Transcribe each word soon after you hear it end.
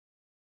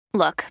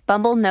Look,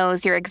 Bumble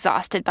knows you're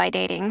exhausted by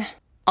dating.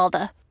 All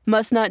the,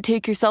 must not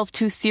take yourself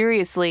too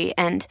seriously,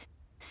 and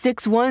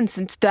 6'1"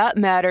 since that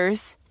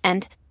matters.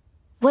 And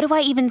what do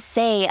I even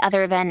say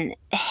other than,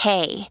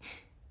 hey?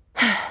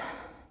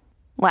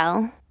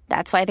 Well,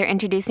 that's why they're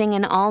introducing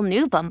an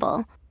all-new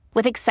Bumble,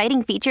 with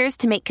exciting features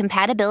to make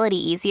compatibility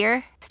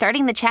easier,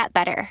 starting the chat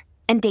better,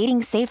 and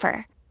dating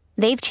safer.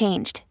 They've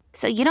changed,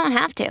 so you don't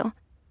have to.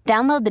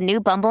 Download the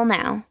new Bumble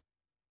now.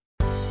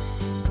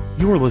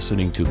 You are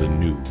listening to the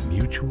new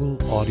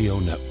Mutual Audio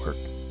Network.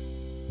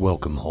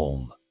 Welcome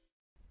home.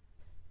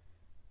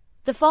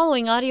 The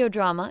following audio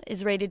drama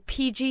is rated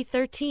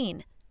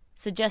PG-13,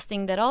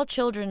 suggesting that all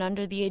children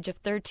under the age of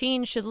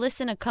 13 should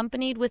listen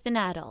accompanied with an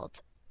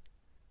adult.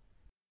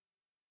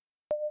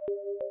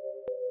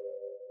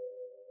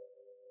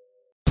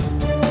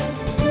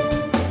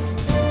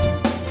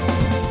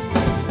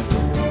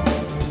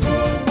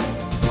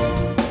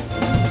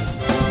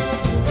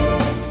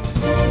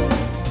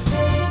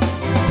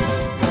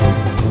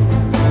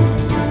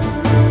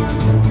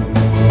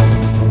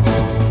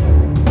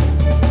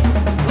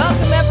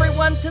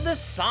 To the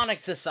Sonic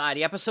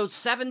Society, episode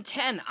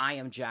 710. I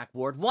am Jack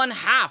Ward, one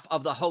half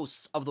of the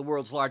hosts of the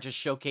world's largest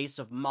showcase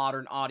of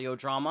modern audio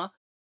drama,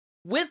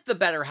 with the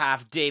better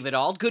half, David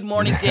Auld. Good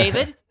morning,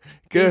 David.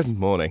 Good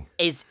morning.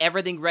 Is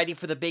everything ready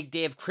for the big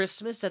day of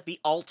Christmas at the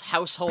Alt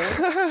household?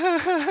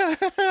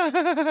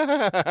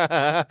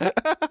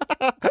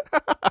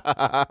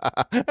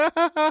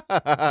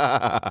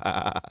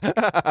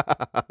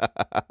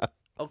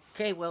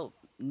 Okay, well,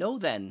 no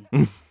then.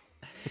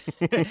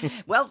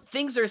 Well,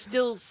 things are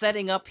still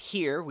setting up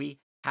here. We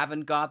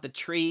haven't got the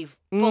tree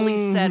fully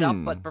set up,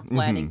 but we're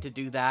planning to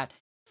do that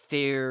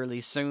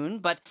fairly soon.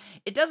 But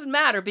it doesn't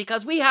matter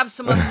because we have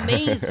some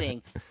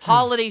amazing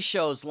holiday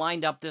shows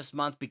lined up this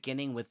month,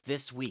 beginning with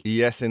this week.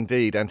 Yes,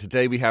 indeed. And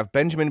today we have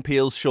Benjamin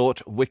Peel's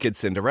short Wicked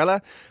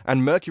Cinderella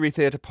and Mercury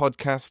Theatre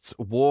Podcast's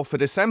War for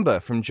December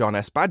from John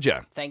S.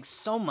 Badger. Thanks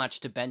so much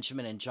to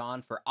Benjamin and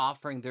John for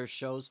offering their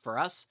shows for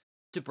us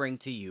to bring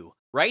to you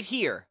right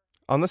here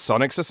on the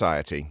Sonic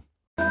Society.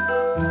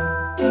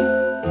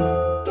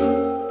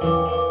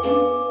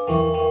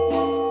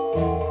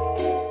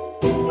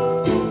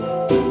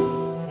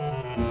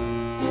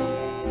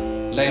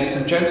 Ladies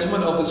and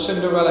gentlemen of the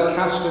Cinderella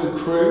cast and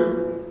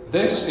crew,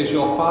 this is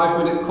your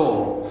 5-minute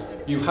call.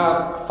 You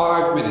have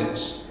 5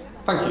 minutes.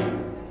 Thank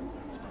you.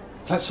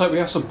 Let's hope we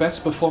have some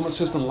better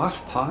performances than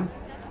last time.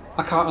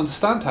 I can't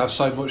understand how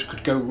so much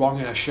could go wrong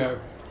in a show.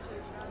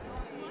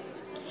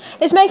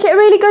 Let's make it a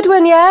really good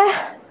one,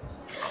 yeah?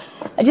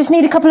 I just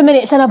need a couple of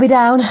minutes, then I'll be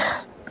down.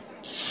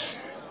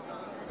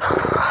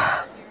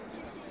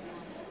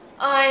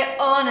 I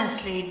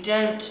honestly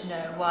don't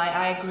know why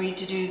I agreed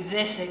to do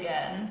this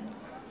again.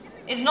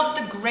 It's not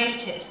the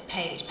greatest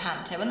paid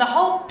panto, and the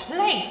whole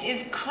place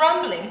is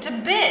crumbling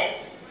to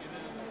bits.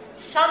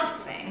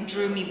 Something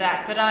drew me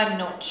back, but I'm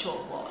not sure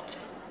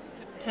what.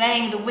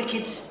 Playing the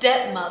wicked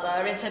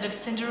stepmother instead of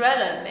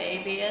Cinderella,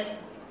 maybe,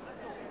 is...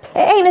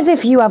 It ain't as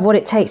if you have what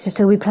it takes to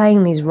still be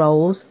playing these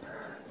roles.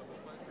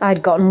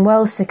 I'd gotten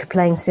well sick of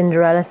playing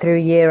Cinderella through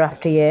year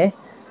after year.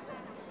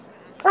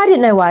 I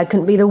didn't know why I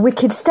couldn't be the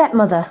wicked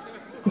stepmother,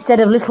 instead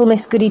of little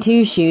Miss Goody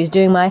Two-Shoes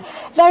doing my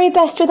very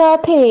best with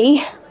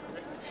RP.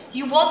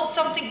 You want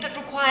something that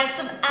requires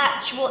some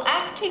actual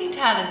acting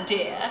talent,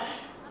 dear.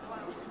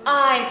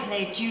 I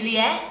played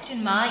Juliet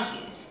in my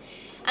youth,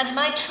 and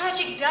my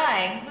tragic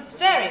dying was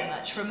very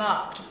much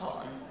remarked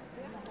upon.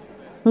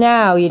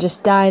 Now you're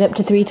just dying up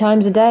to 3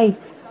 times a day.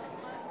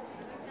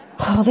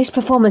 Oh, this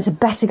performance had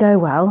better go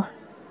well.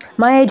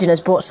 My agent has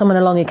brought someone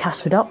along who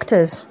casts for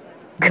doctors.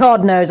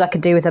 God knows I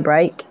could do with a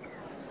break.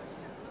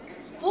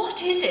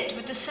 What is it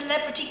with the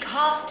celebrity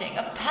casting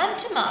of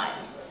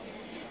pantomimes?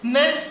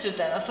 Most of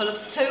them are full of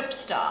soap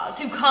stars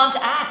who can't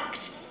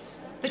act.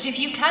 But if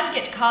you can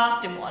get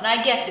cast in one,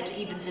 I guess it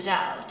evens it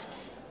out.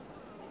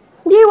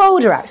 You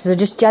older actors are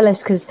just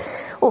jealous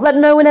that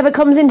no one ever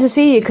comes in to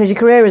see you because your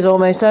career is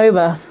almost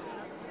over.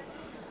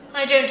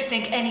 I don't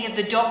think any of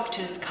the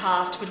doctors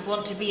cast would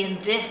want to be in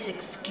this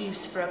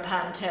excuse for a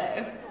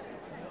panto.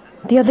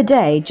 The other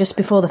day, just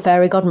before the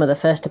fairy godmother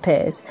first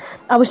appears,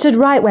 I was stood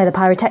right where the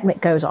pyrotechnic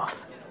goes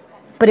off.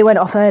 But it went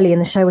off early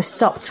and the show was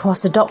stopped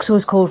whilst the doctor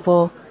was called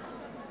for.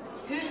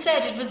 Who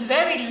said it was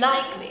very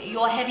likely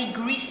your heavy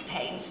grease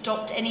paint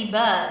stopped any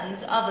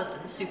burns other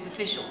than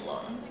superficial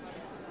ones?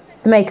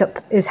 The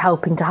makeup is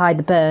helping to hide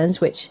the burns,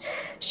 which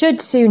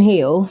should soon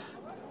heal.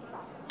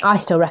 I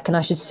still reckon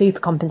I should sue for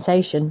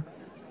compensation.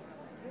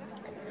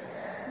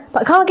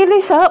 But I can't give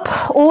this up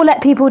or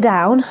let people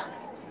down.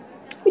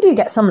 We do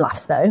get some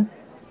laughs, though.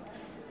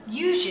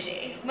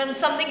 Usually, when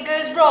something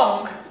goes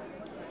wrong.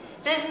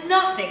 There's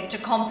nothing to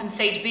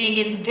compensate being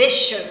in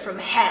this show from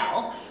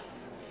hell.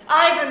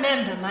 I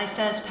remember my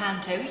first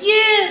panto,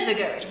 years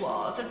ago it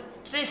was, at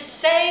this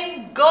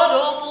same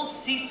god-awful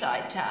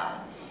seaside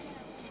town.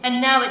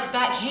 And now it's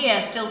back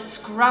here, still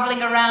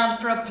scrabbling around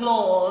for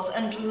applause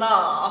and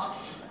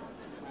laughs.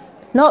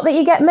 Not that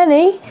you get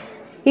many.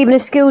 Even a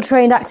skilled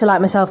trained actor like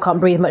myself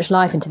can't breathe much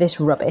life into this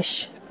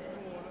rubbish.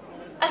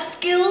 A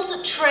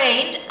skilled,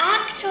 trained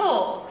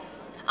actor.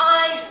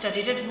 I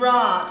studied at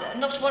RADA,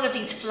 not one of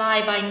these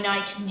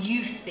fly-by-night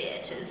youth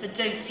theatres that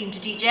don't seem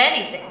to teach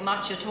anything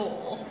much at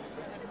all.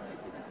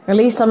 At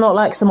least I'm not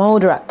like some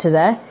older actors,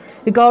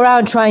 who go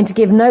around trying to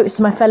give notes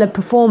to my fellow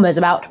performers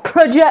about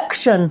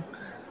projection.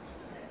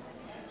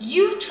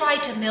 You try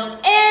to milk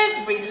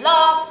every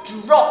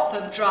last drop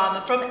of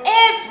drama from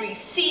every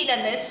scene,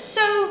 and there's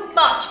so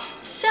much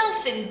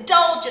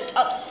self-indulgent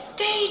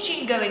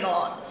upstaging going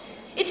on.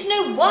 It's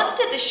no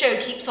wonder the show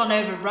keeps on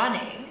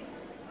overrunning.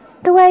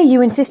 The way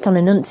you insist on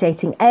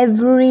enunciating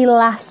every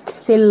last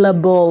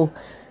syllable.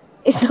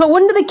 It's no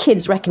wonder the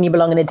kids reckon you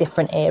belong in a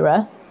different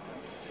era.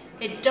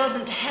 It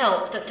doesn't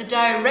help that the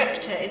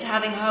director is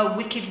having her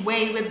wicked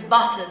way with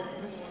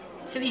Buttons.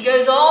 So he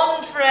goes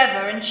on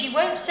forever and she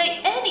won't say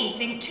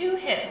anything to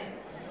him.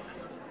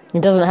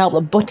 It doesn't help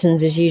that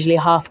Buttons is usually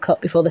half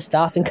cut before the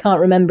start and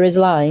can't remember his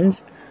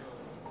lines.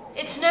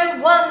 It's no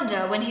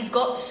wonder when he's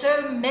got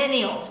so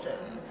many of them.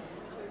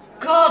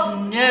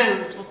 God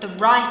knows what the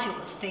writer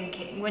was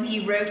thinking when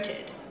he wrote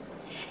it.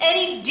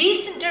 Any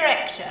decent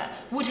director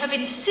would have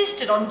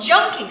insisted on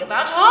junking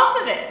about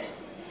half of it.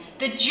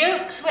 The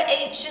jokes were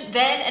ancient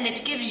then, and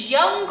it gives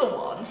younger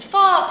ones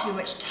far too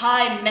much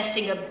time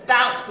messing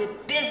about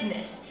with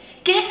business.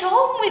 Get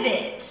on with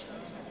it.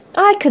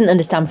 I couldn't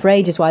understand for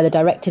ages why the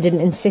director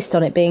didn't insist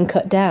on it being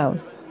cut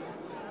down.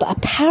 But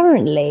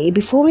apparently,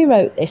 before he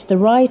wrote this, the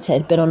writer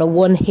had been on a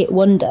one-hit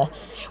wonder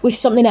with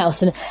something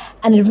else and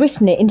had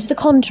written it into the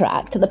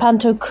contract that the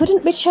panto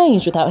couldn't be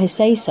changed without his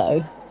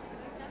say-so.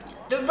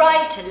 The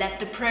writer left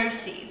the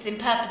proceeds in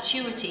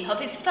perpetuity of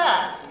his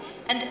first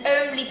and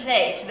only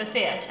play to the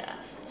theatre,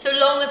 so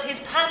long as his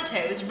panto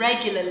is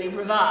regularly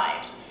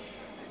revived.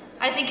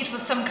 I think it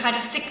was some kind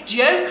of sick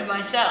joke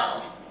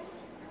myself.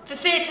 The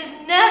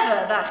theatre's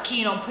never that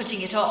keen on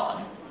putting it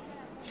on.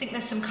 I think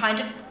there's some kind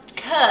of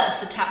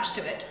curse attached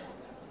to it.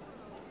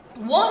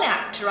 One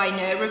actor I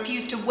know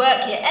refused to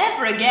work here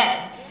ever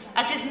again,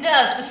 as his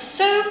nerves were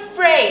so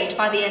frayed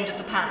by the end of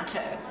the panto.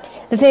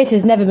 The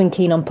theatre's never been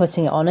keen on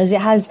putting it on, as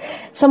it has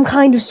some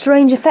kind of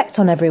strange effect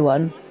on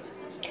everyone.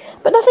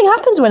 But nothing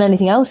happens when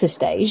anything else is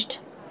staged.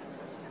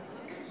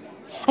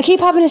 I keep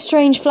having a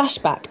strange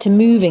flashback to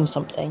moving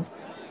something.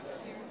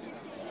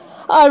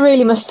 I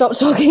really must stop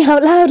talking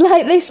out loud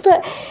like this,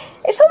 but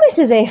it's almost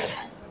as if...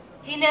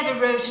 He never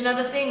wrote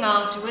another thing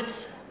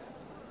afterwards.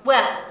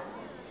 Well,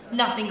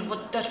 nothing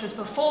that was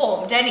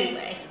performed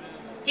anyway.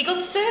 He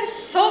got so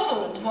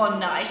sozzled one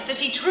night that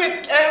he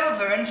tripped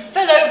over and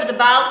fell over the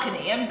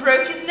balcony and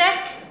broke his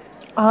neck.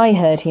 I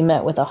heard he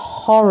met with a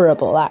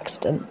horrible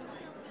accident.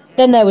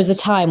 Then there was the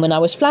time when I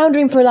was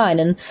floundering for a line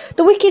and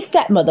the wicked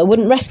stepmother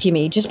wouldn't rescue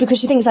me just because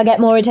she thinks I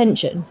get more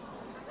attention.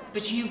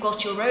 But you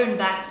got your own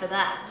back for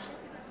that.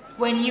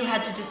 When you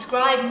had to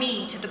describe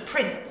me to the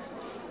prince,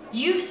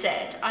 you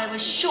said I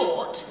was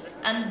short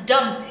and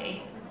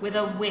dumpy with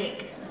a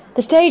wig.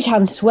 The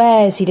stagehand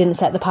swears he didn't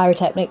set the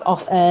pyrotechnic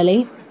off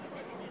early.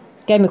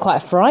 Gave me quite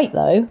a fright,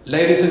 though.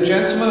 Ladies and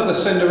gentlemen of the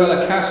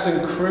Cinderella cast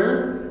and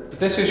crew,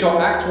 this is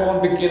your Act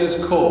 1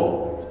 beginner's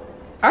call.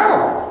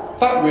 Ow!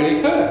 That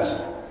really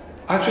hurt.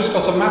 I just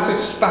got a massive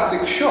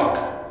static shock.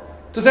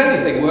 Does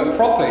anything work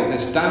properly in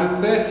this damn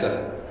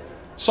theatre?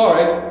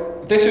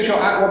 Sorry, this is your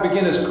Act 1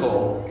 beginner's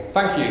call.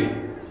 Thank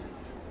you.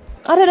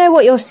 I don't know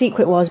what your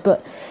secret was,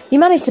 but you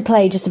managed to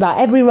play just about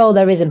every role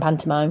there is in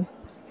pantomime.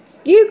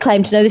 You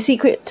claim to know the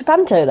secret to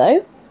panto,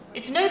 though.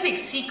 It's no big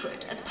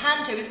secret, as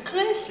panto is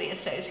closely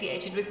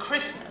associated with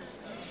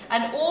Christmas,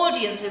 and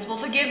audiences will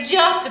forgive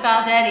just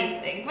about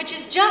anything, which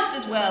is just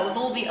as well with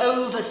all the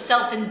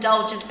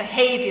over-self-indulgent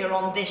behaviour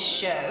on this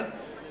show.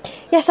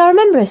 Yes, I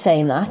remember her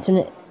saying that,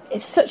 and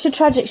it's such a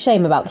tragic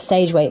shame about the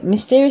stage weight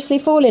mysteriously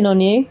falling on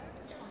you.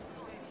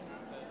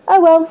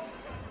 Oh well.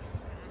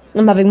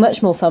 I'm having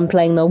much more fun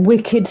playing the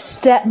wicked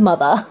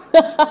stepmother.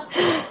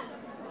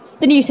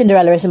 The new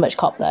Cinderella isn't much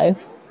cop, though.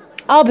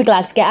 I'll be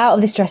glad to get out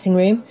of this dressing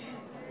room.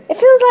 It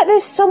feels like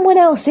there's someone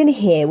else in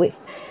here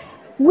with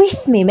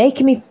me,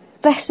 making me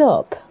fess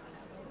up.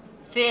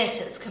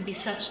 Theatres can be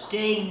such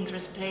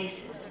dangerous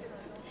places.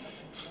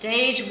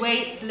 Stage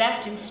waits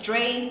left in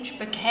strange,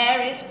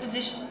 precarious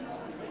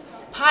positions.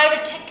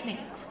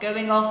 Pyrotechnics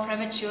going off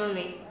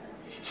prematurely.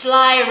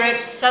 Fly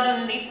ropes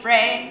suddenly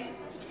fraying.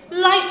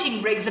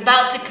 Lighting rigs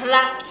about to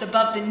collapse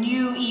above the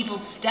new evil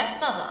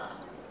stepmother.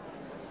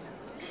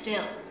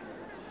 Still,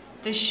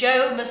 the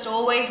show must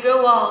always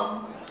go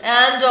on,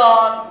 and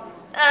on,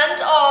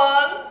 and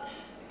on,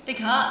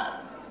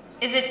 because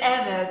is it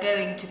ever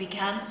going to be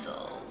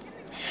cancelled?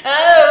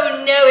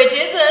 Oh, no it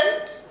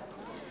isn't!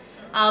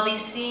 I'll be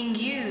seeing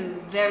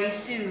you very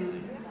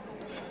soon,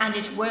 and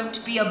it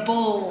won't be a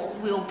ball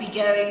we'll be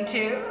going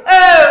to.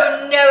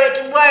 Oh, no it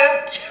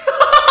won't!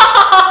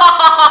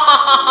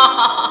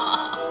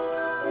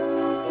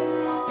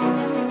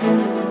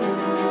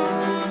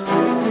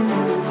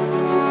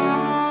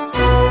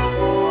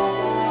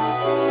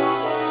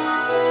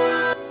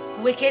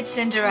 Wicked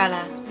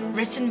Cinderella,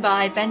 written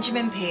by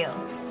Benjamin Peel.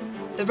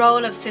 The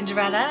role of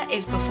Cinderella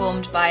is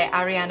performed by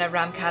Ariana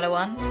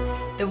Ramkalawan.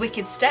 The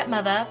Wicked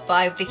Stepmother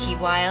by Vicky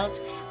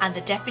Wilde, and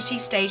The Deputy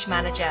Stage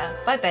Manager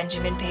by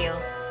Benjamin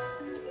Peel.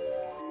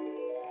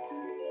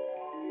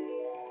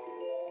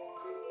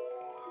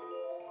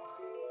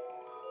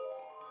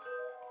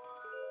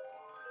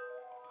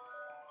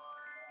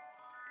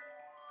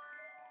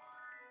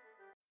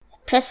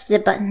 Press the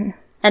button,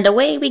 and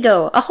away we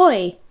go.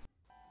 Ahoy!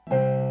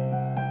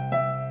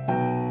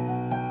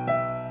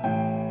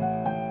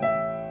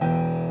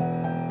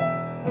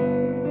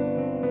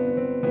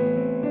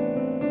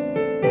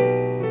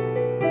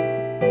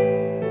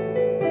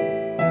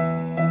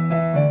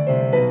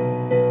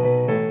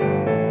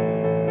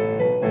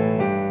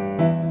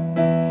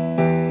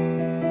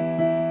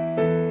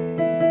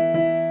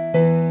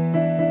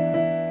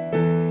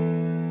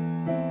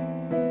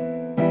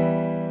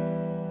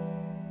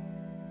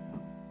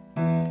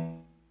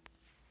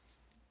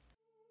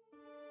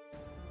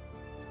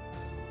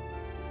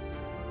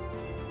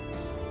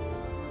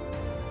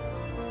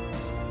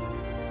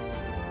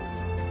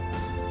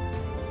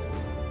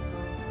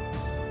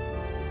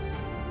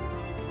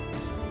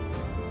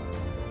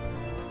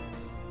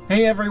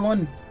 Hey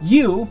everyone,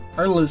 you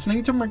are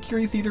listening to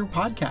Mercury Theater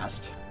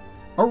Podcast.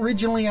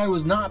 Originally, I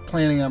was not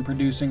planning on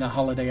producing a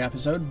holiday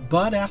episode,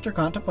 but after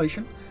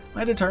contemplation,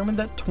 I determined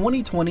that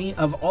 2020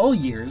 of all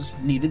years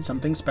needed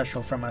something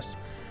special from us.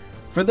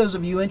 For those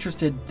of you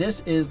interested,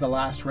 this is the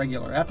last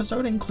regular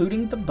episode,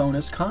 including the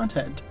bonus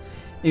content.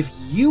 If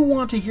you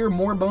want to hear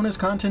more bonus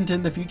content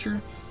in the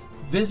future,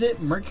 visit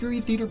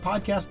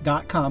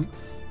mercurytheaterpodcast.com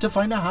to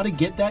find out how to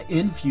get that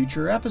in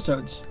future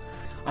episodes.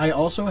 I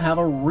also have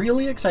a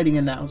really exciting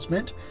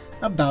announcement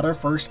about our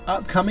first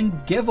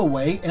upcoming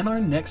giveaway in our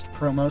next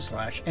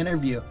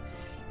promo/interview.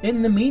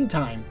 In the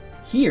meantime,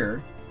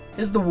 here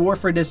is the War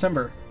for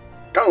December.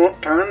 Don't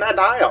turn the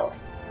dial.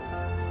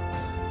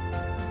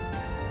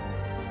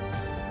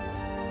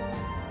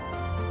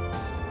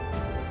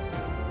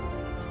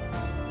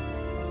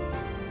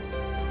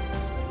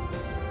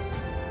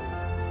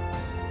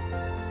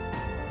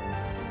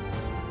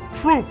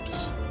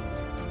 Troops,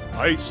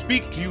 I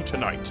speak to you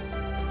tonight,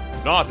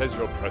 not as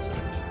your president,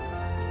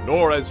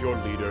 nor as your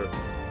leader,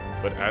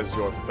 but as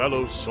your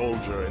fellow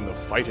soldier in the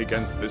fight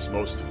against this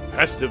most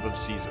festive of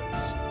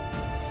seasons.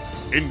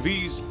 In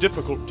these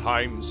difficult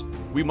times,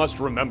 we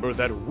must remember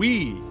that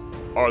we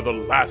are the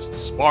last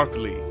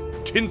sparkly,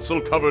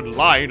 tinsel-covered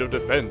line of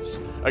defense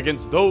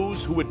against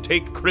those who would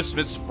take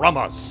Christmas from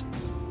us.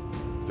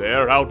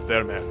 They're out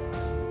there, men,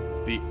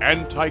 the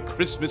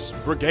Anti-Christmas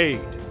Brigade,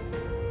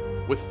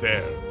 with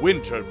their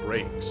winter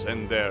breaks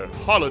and their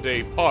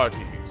holiday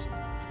parties,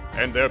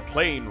 and their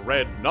plain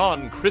red,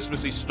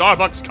 non-Christmassy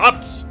Starbucks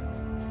cups.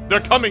 They're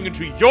coming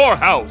into your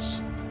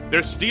house.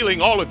 They're stealing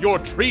all of your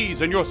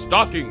trees and your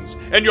stockings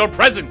and your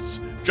presents,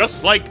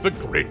 just like the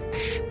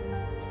Grinch.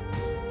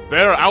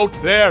 They're out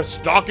there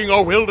stalking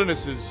our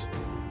wildernesses,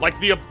 like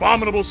the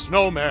abominable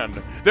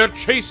snowman. They're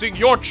chasing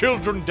your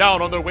children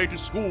down on their way to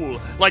school,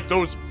 like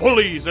those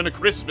bullies in A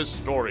Christmas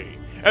Story.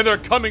 And they're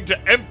coming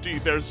to empty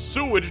their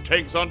sewage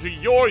tanks onto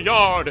your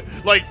yard,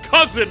 like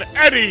Cousin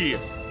Eddie.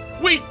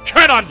 We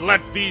cannot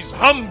let these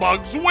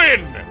humbugs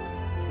win!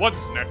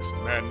 What's next,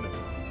 men?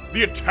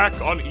 The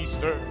attack on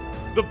Easter?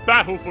 The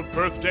battle for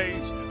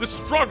birthdays? The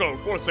struggle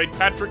for St.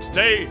 Patrick's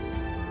Day?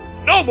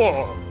 No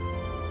more!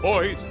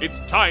 Boys, it's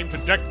time to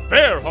deck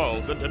their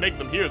hulls and to make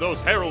them hear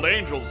those herald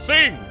angels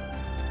sing!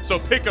 So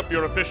pick up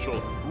your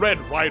official Red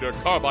Ryder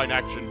carbine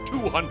action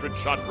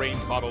 200-shot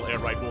range model air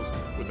rifles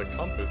with a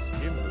compass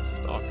in the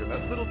stock and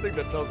that little thing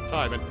that tells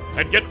time,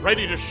 and get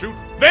ready to shoot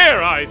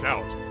their eyes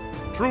out!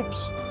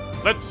 Troops,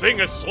 let's sing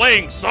a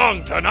sleighing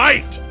song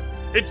tonight!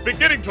 It's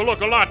beginning to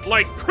look a lot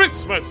like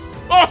Christmas!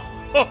 Oh,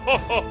 ho, ho,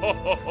 ho, ho,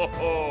 ho, ho,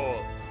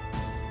 ho.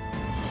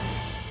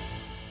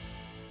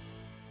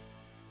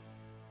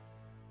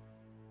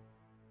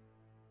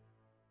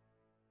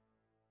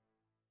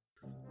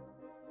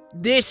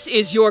 This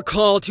is your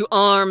call to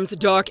arms,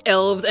 dark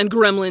elves and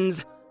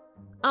gremlins.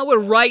 Our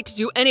right to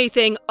do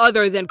anything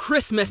other than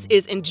Christmas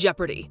is in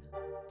jeopardy.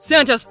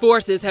 Santa's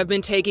forces have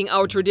been taking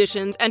our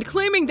traditions and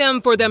claiming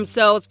them for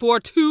themselves for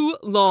too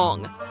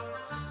long.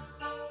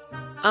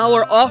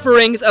 Our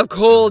offerings of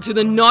coal to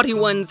the naughty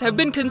ones have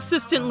been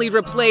consistently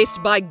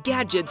replaced by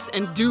gadgets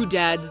and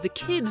doodads the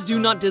kids do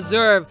not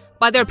deserve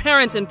by their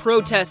parents in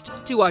protest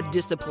to our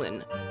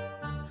discipline.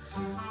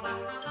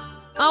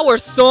 Our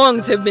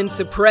songs have been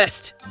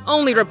suppressed,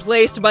 only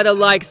replaced by the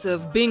likes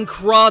of Bing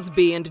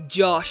Crosby and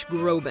Josh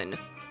Groban.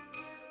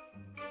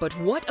 But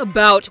what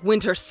about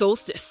winter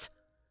solstice?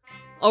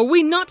 Are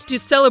we not to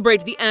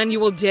celebrate the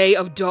annual Day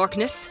of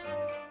Darkness?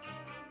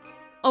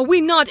 Are we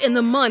not in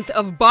the month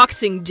of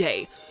Boxing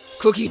Day,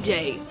 Cookie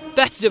Day,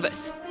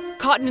 Festivus,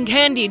 Cotton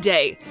Candy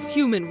Day,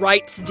 Human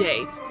Rights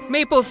Day,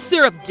 Maple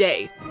Syrup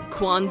Day,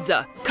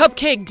 Kwanzaa,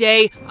 Cupcake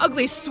Day,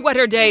 Ugly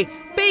Sweater Day,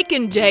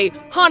 Bacon Day,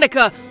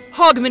 Hanukkah,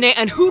 Hogmanay,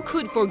 and who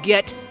could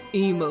forget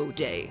Emo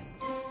Day?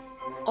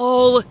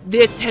 All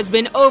this has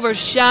been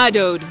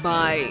overshadowed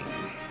by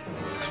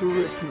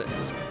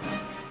Christmas.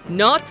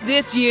 Not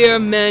this year,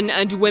 men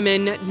and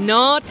women,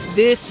 not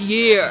this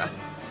year.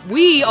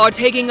 We are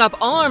taking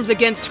up arms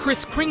against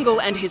Kris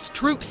Kringle and his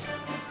troops.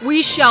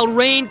 We shall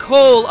rain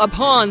coal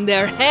upon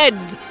their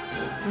heads.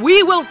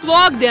 We will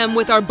flog them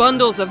with our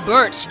bundles of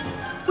birch.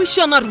 We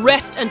shall not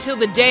rest until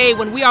the day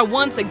when we are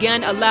once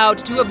again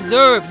allowed to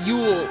observe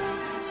Yule.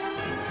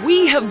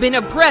 We have been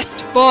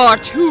oppressed far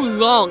too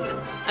long,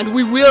 and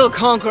we will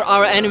conquer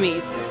our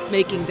enemies,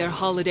 making their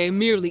holiday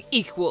merely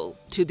equal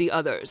to the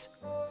others.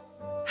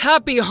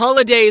 Happy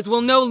holidays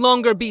will no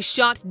longer be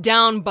shot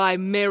down by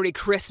Merry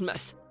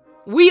Christmas.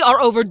 We are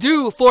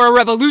overdue for a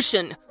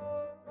revolution.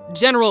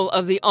 General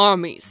of the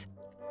Armies,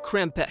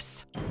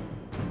 Krampus.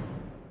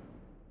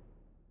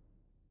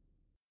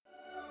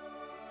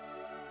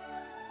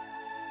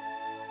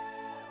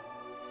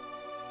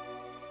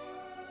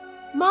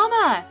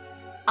 Mama!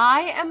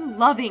 I am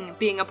loving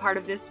being a part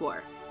of this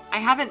war. I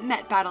haven't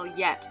met battle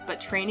yet,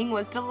 but training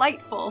was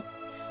delightful.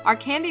 Our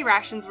candy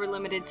rations were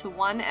limited to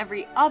one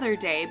every other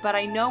day, but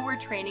I know we're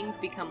training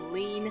to become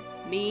lean,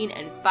 mean,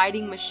 and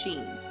fighting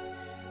machines.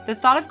 The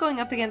thought of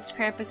going up against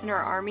Krampus and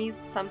our armies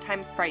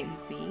sometimes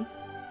frightens me.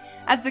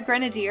 As the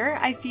Grenadier,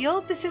 I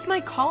feel this is my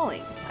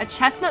calling. A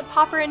chestnut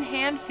popper in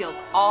hand feels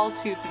all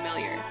too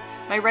familiar.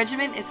 My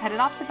regiment is headed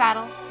off to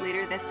battle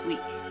later this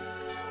week.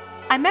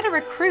 I met a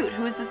recruit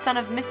who is the son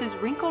of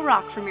Mrs. Wrinkle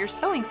Rock from your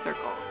sewing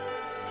circle.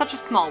 Such a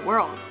small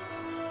world.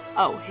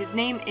 Oh, his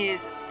name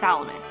is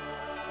Salamis.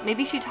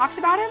 Maybe she talked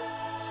about him?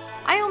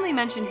 I only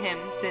mention him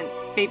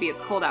since, baby,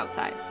 it's cold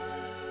outside.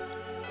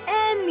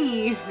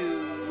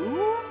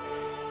 Anywho,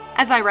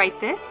 as I write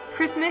this,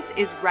 Christmas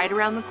is right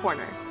around the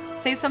corner.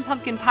 Save some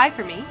pumpkin pie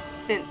for me,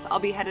 since I'll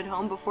be headed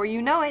home before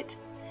you know it.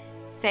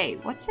 Say,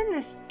 what's in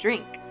this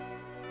drink?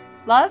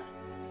 Love,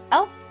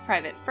 Elf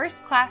Private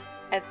First Class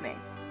Esme.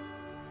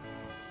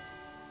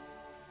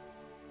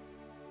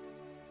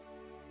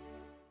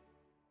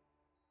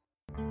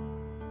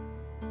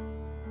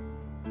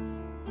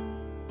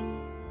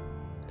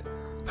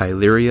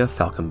 Illyria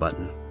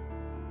Falconbutton.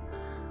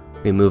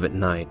 We move at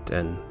night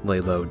and lay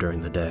low during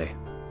the day.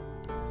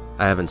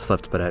 I haven't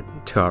slept but at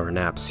 2-hour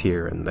naps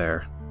here and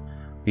there.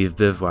 We've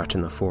bivouacked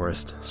in the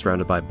forest,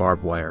 surrounded by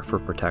barbed wire for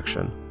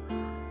protection.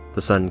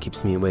 The sun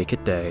keeps me awake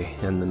at day,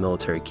 and the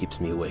military keeps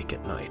me awake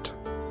at night.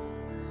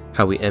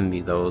 How we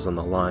envy those on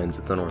the lines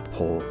at the North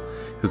Pole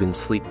who can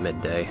sleep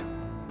midday.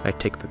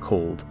 I'd take the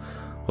cold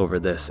over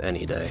this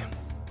any day.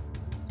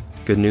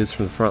 Good news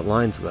from the front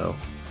lines, though.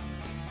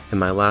 In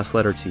my last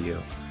letter to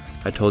you,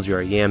 I told you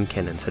our yam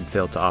cannons had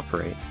failed to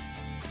operate.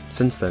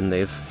 Since then,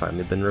 they've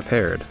finally been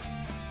repaired.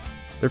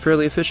 They're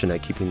fairly efficient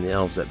at keeping the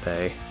elves at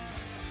bay.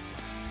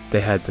 They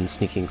had been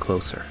sneaking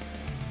closer.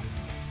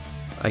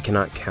 I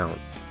cannot count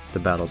the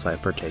battles I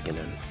have partaken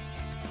in.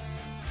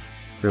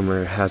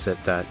 Rumor has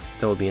it that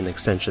there will be an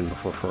extension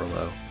before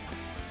furlough.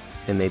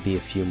 It may be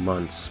a few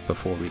months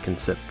before we can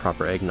sip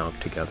proper eggnog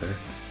together,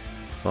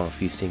 while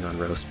feasting on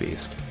roast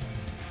beast.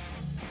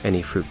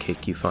 Any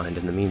fruitcake you find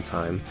in the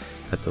meantime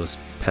that those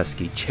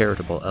pesky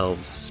charitable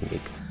elves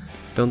sneak,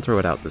 don't throw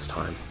it out this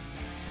time.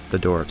 The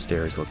door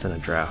upstairs lets in a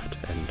draft,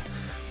 and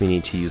we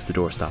need to use the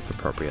doorstop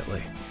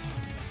appropriately.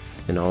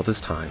 In all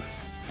this time,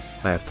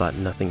 I have thought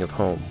nothing of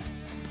home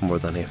more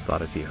than I have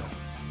thought of you.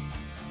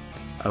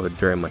 I would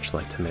very much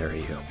like to marry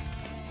you.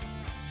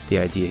 The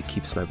idea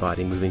keeps my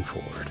body moving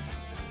forward.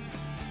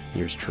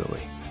 Yours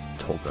truly,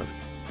 Tolgrim.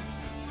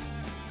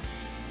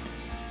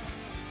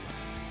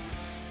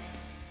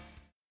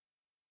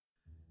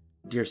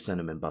 Dear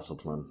Cinnamon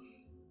Bustleplum,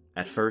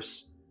 at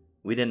first,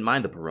 we didn't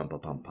mind the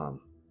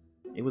Parumpa-Pum-Pum.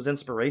 It was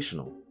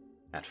inspirational,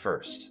 at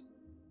first.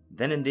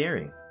 Then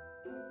endearing.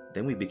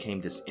 Then we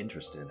became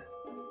disinterested.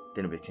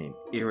 Then it became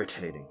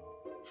irritating.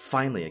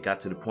 Finally, it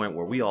got to the point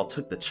where we all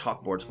took the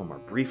chalkboards from our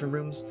briefing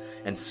rooms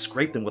and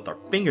scraped them with our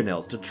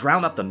fingernails to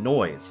drown out the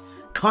noise.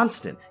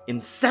 Constant,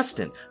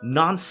 incessant,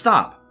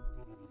 non-stop.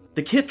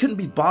 The kid couldn't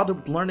be bothered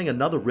with learning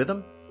another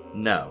rhythm?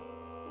 No.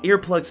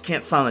 Earplugs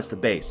can't silence the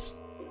bass.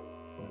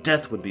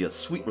 Death would be a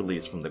sweet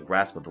release from the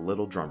grasp of the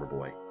little drummer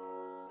boy.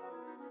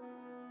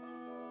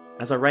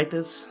 As I write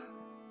this,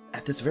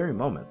 at this very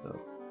moment, though,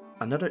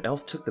 another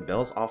elf took the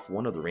bells off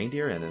one of the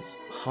reindeer and is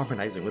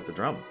harmonizing with the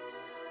drum.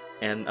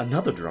 And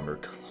another drummer,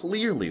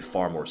 clearly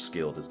far more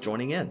skilled, is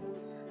joining in.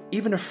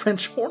 Even a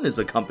French horn is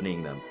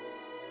accompanying them.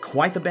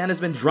 Quite the band has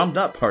been drummed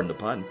up, pardon the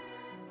pun.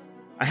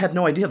 I had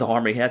no idea the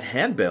army had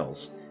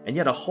handbells, and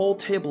yet a whole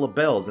table of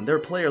bells and their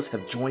players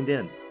have joined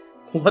in.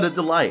 What a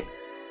delight!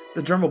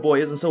 The drummer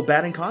boy isn't so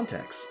bad in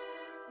context.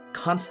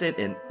 Constant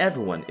and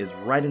everyone is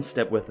right in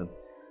step with him.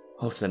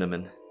 Oh,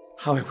 Cinnamon,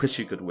 how I wish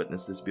you could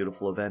witness this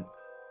beautiful event.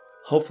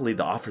 Hopefully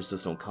the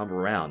officers don't come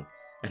around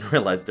and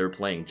realize they're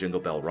playing Jingle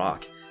Bell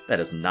Rock. That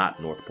is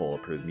not North Pole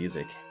approved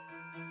music.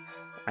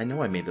 I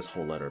know I made this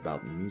whole letter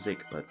about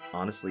music, but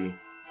honestly,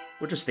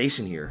 we're just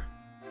stationed here,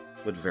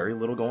 with very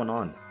little going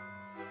on.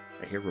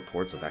 I hear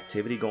reports of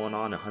activity going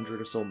on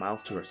 100 or so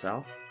miles to our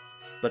south,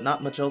 but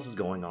not much else is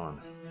going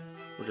on.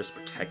 We're just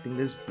protecting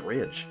this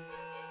bridge.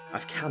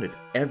 I've counted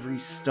every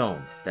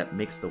stone that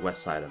makes the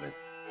west side of it.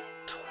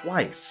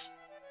 Twice!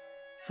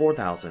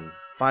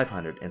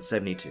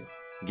 4,572,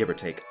 give or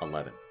take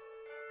 11.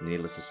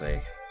 Needless to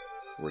say,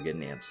 we're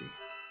getting antsy.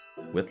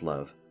 With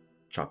love,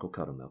 Choco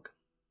Cuddlemilk.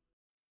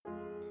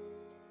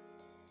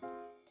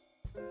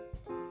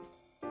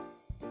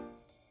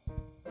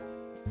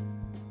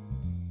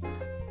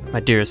 My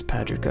dearest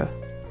Padrica,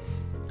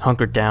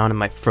 hunkered down in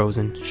my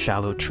frozen,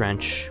 shallow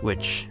trench,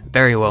 which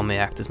very well may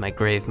act as my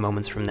grave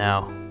moments from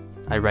now,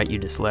 I write you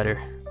this letter.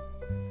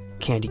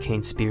 Candy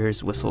cane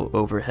spears whistle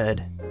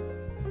overhead.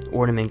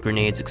 Ornament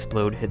grenades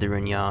explode hither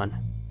and yon.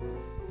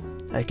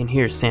 I can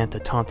hear Santa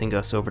taunting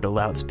us over the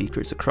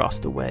loudspeakers across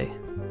the way.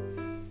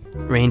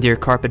 Reindeer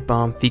carpet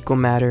bomb fecal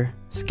matter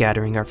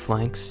scattering our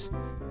flanks.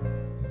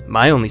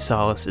 My only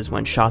solace is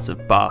when shots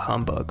of bah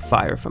humbug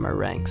fire from our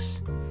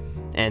ranks,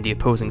 and the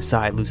opposing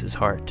side loses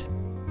heart,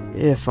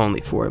 if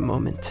only for a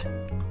moment.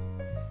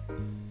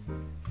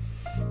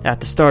 At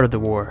the start of the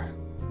war,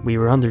 we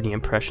were under the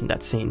impression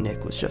that St.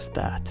 Nick was just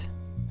that,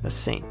 a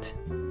saint.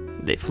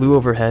 They flew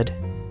overhead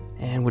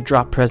and would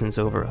drop presents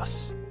over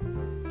us.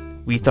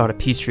 We thought a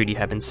peace treaty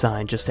had been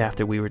signed just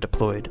after we were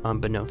deployed,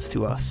 unbeknownst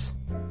to us.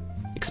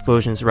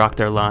 Explosions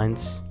rocked our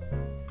lines.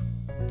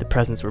 The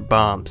presents were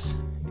bombs,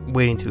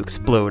 waiting to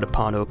explode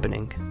upon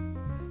opening.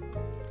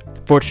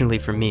 Fortunately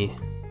for me,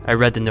 I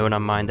read the note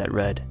on mine that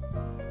read,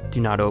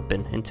 "Do not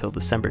open until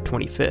December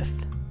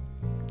 25th.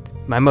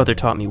 My mother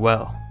taught me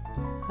well.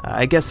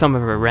 I guess some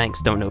of her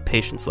ranks don't know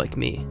patience like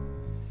me.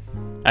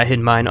 I hid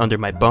mine under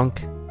my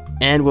bunk,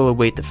 and will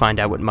await to find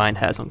out what mine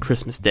has on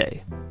Christmas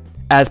Day,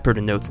 as per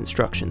the note's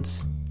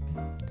instructions.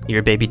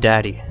 Your baby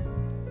daddy,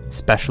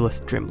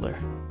 Specialist Drimbler."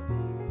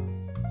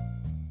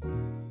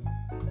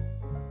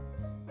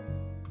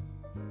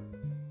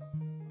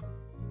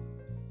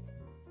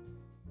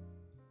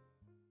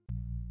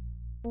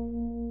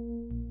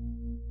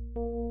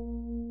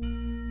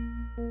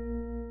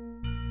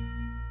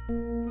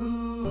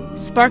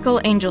 Sparkle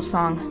Angel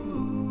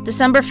Song.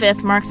 December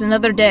 5th marks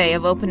another day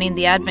of opening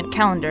the advent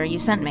calendar you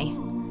sent me.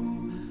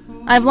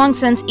 I've long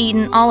since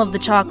eaten all of the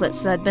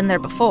chocolates that had been there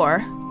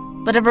before,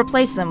 but have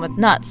replaced them with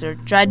nuts or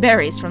dried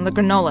berries from the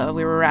granola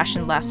we were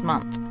rationed last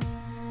month.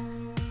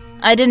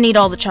 I didn't eat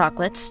all the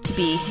chocolates, to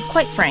be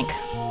quite frank.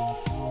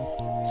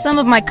 Some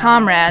of my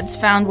comrades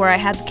found where I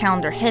had the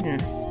calendar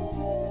hidden,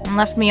 and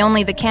left me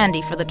only the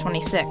candy for the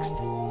 26th.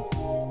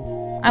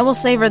 I will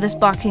savor this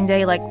Boxing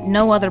Day like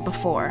no other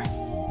before.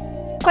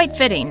 Quite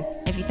fitting,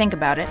 if you think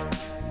about it.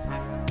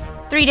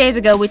 3 days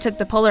ago we took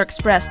the Polar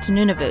Express to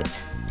Nunavut,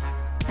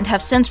 and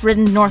have since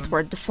ridden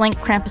northward to flank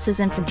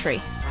Krampus's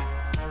infantry.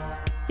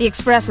 The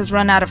Express has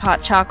run out of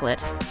hot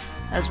chocolate,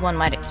 as one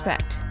might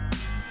expect.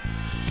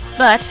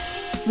 But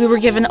we were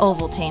given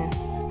Ovaltine.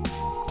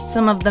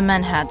 Some of the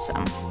men had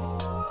some.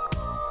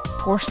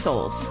 Poor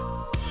souls.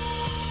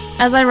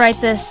 As I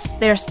write this,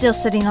 they are still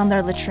sitting on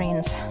their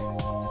latrines.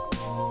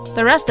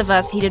 The rest of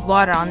us heated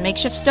water on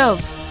makeshift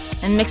stoves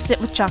and mixed it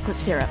with chocolate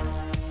syrup.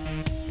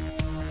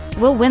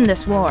 We'll win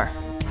this war.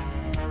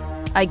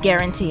 I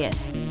guarantee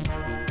it.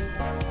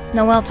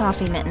 Noel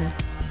Toffee Mitten.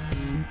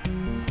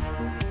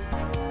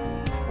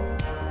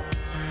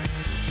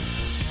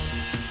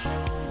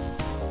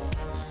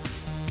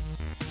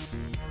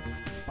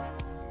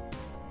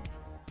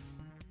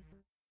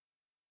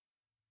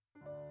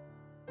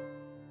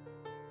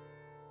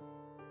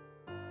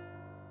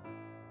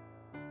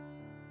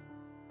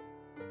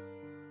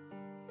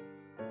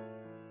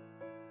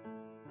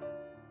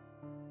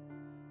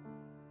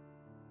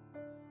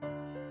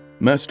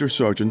 Master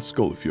Sergeant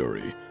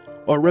Skullfury,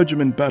 our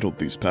regiment battled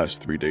these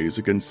past 3 days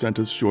against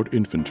Santa's short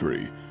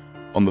infantry.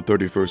 On the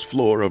 31st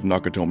floor of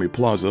Nakatomi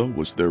Plaza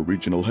was their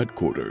regional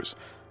headquarters.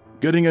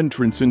 Getting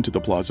entrance into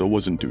the plaza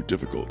wasn't too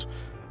difficult.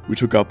 We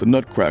took out the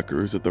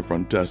nutcrackers at the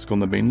front desk on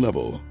the main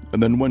level,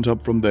 and then went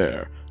up from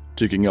there,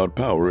 taking out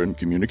power and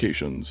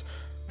communications.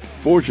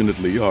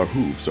 Fortunately, our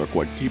hooves are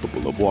quite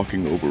capable of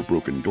walking over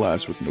broken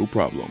glass with no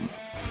problem.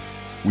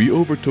 We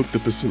overtook the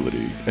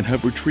facility and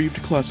have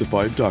retrieved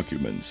classified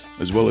documents,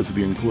 as well as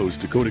the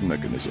enclosed decoding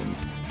mechanism.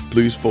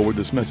 Please forward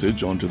this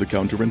message onto the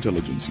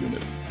Counterintelligence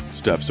Unit.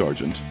 Staff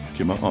Sergeant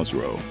Kima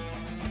Osro.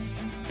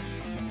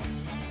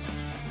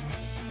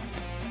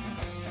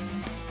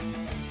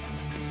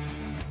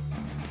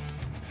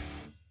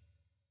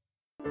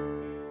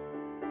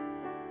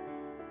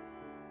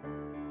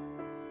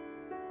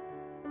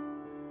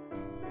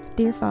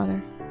 Dear Father,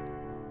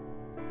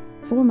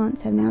 4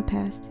 months have now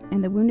passed,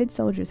 and the wounded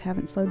soldiers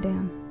haven't slowed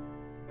down.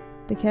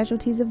 The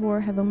casualties of war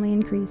have only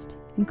increased,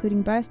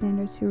 including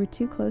bystanders who were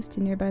too close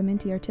to nearby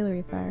Minty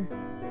artillery fire.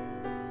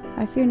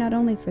 I fear not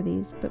only for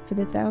these, but for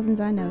the thousands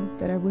I know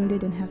that are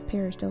wounded and have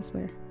perished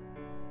elsewhere.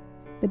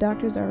 The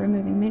doctors are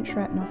removing mint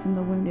shrapnel from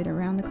the wounded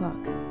around the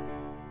clock.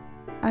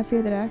 I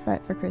fear that our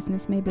fight for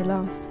Christmas may be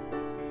lost.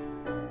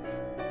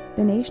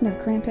 The nation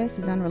of Krampus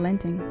is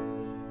unrelenting.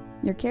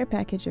 Your care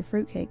package of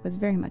fruitcake was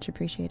very much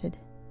appreciated.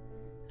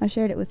 I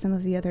shared it with some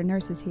of the other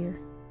nurses here.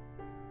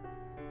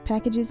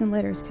 Packages and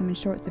letters come in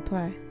short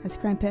supply, as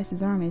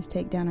Krampus's armies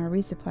take down our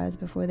resupplies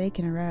before they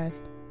can arrive.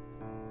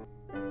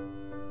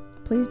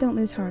 Please don't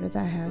lose heart as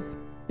I have,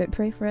 but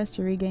pray for us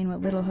to regain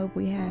what little hope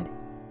we had.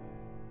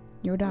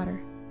 Your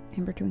daughter,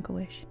 Amber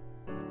Twinklewish.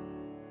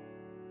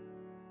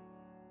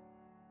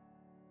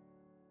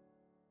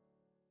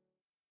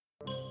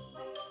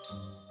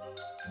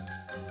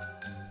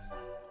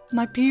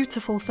 My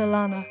beautiful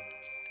Thilana.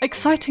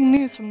 Exciting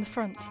news from the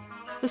front.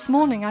 This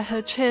morning I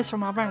heard cheers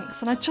from our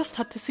ranks, and I just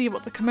had to see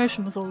what the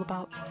commotion was all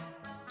about.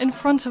 In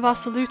front of our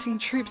saluting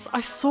troops, I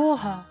saw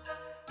her.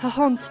 Her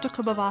horns stuck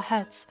above our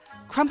heads.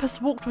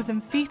 Krampus walked within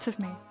feet of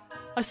me.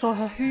 I saw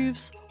her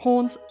hooves,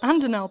 horns,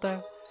 and an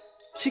elbow.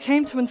 She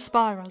came to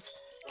inspire us,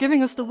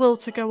 giving us the will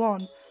to go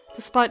on,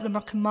 despite the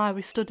muck and mire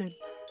we stood in.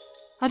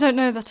 I don't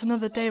know that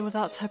another day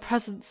without her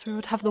presence we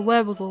would have the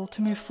wherewithal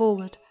to move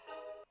forward.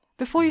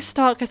 Before you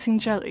start getting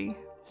jelly,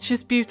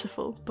 she's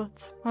beautiful,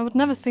 but I would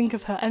never think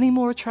of her any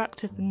more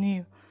attractive than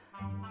you.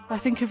 I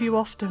think of you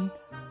often,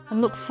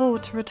 and look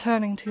forward to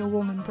returning to your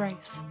warm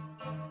embrace.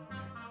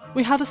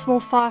 We had a small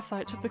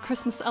firefight with the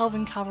Christmas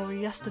Elven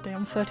Cavalry yesterday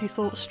on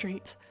 34th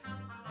Street.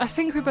 I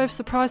think we both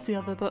surprised the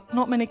other, but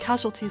not many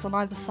casualties on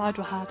either side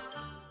were had.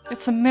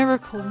 It's a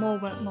miracle more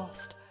weren't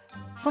lost.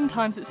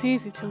 Sometimes it's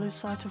easy to lose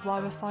sight of why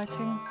we're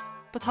fighting,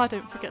 but I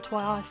don't forget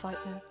why I fight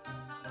here.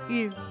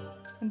 You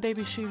and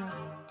baby Shira.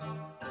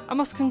 I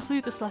must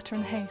conclude this letter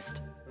in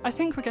haste. I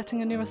think we're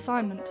getting a new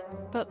assignment,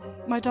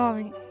 but, my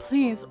darling,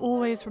 please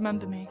always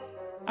remember me,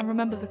 and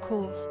remember the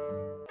cause.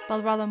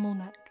 Balrala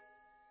Mulnek.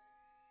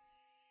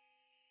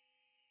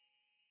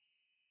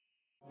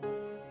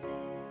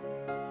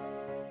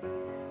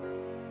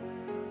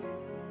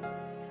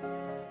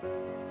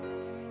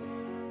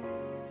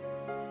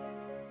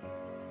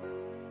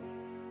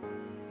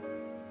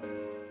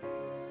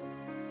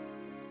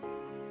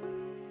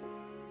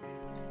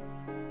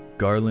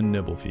 Garland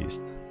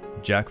Nibblefeast.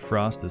 Jack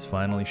Frost has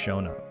finally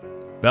shown up.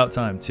 About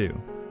time, too,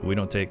 but we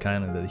don't take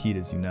kindly to the heat,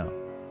 as you know.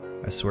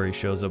 I swear he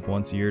shows up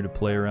once a year to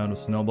play around with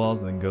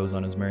snowballs and then goes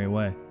on his merry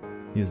way.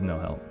 He is no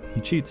help. He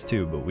cheats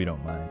too, but we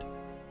don't mind.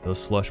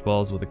 Those slush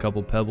balls with a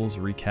couple pebbles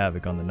wreak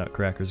havoc on the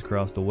nutcrackers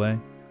across the way,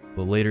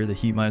 but later the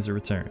heat miser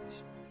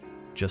returns.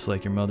 Just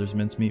like your mother's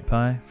mincemeat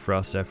pie,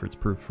 Frost's efforts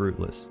prove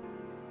fruitless.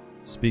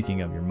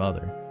 Speaking of your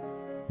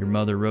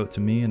mother wrote to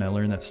me and I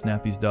learned that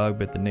Snappy's dog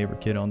bit the neighbor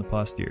kid on the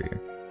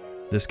posterior.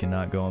 This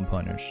cannot go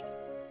unpunished.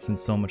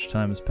 Since so much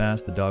time has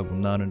passed, the dog will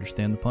not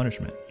understand the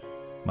punishment.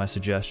 My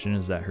suggestion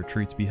is that her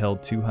treats be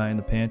held too high in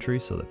the pantry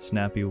so that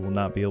Snappy will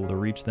not be able to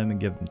reach them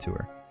and give them to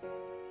her.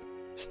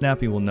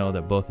 Snappy will know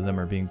that both of them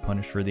are being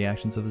punished for the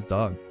actions of his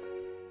dog.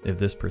 If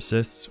this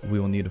persists, we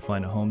will need to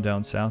find a home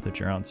down south at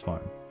your aunt's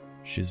farm.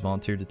 She's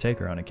volunteered to take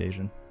her on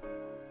occasion.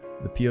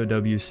 The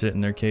POWs sit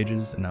in their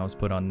cages and I was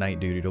put on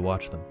night duty to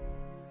watch them.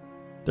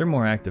 They're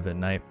more active at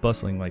night,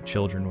 bustling like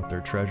children with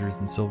their treasures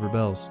and silver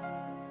bells.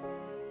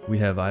 We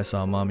have I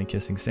Saw Mommy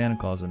Kissing Santa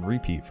Claus on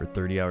repeat for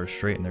 30 hours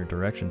straight in their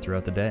direction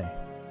throughout the day.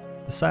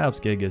 The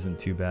PSYOPs gig isn't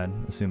too bad,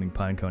 assuming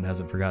Pinecone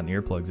hasn't forgotten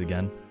earplugs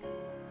again.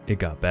 It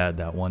got bad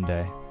that one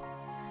day.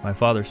 My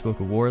father spoke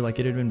of war like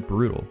it had been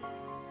brutal.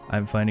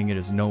 I'm finding it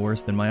is no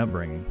worse than my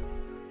upbringing.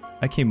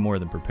 I came more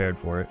than prepared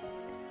for it.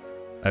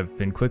 I've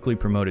been quickly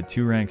promoted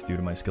 2 ranks due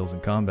to my skills in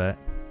combat.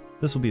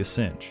 This will be a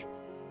cinch.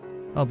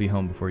 I'll be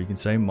home before you can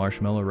say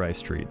marshmallow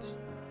rice treats.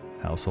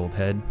 Household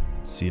head,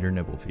 Cedar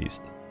Nibble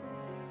Feast.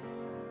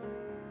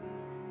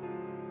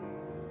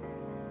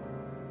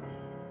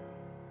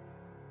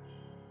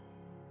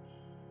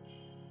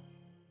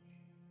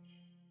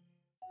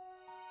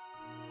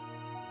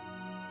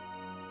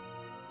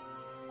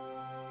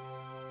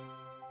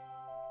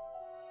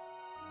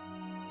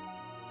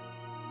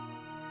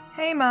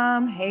 Hey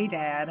Mom, hey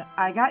Dad.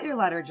 I got your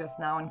letter just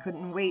now and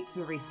couldn't wait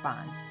to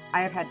respond.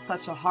 I have had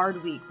such a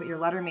hard week, but your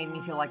letter made me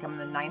feel like I'm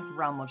in the 9th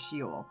realm of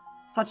Sheol.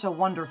 Such a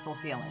wonderful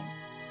feeling.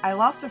 I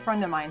lost a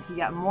friend of mine to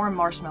yet more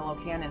marshmallow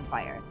cannon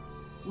fire.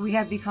 We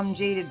have become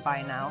jaded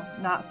by now,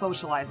 not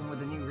socializing with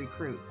the new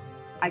recruits.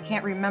 I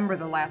can't remember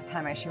the last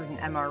time I shared an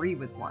MRE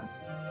with one.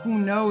 Who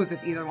knows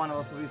if either one of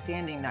us will be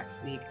standing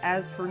next week.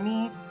 As for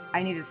me,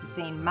 I need to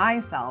sustain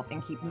myself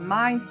and keep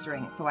my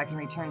strength so I can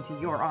return to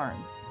your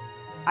arms.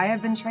 I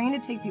have been trained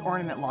to take the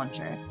ornament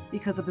launcher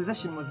because the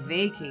position was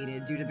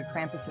vacated due to the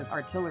Krampus's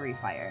artillery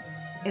fire.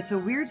 It's a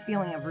weird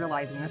feeling of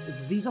realizing this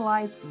is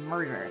legalized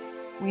murder.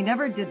 We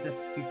never did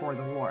this before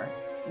the war.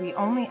 We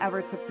only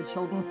ever took the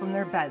children from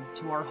their beds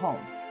to our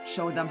home,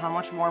 showed them how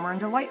much warmer and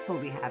delightful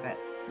we have it,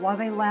 while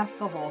they laughed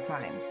the whole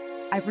time.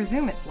 I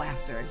presume it's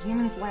laughter.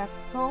 Humans laugh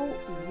so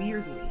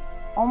weirdly,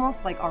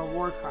 almost like our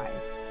war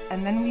cries,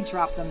 and then we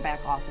drop them back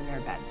off in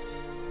their beds.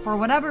 For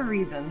whatever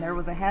reason, there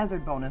was a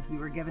hazard bonus we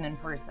were given in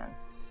person.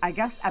 I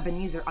guess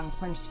Ebenezer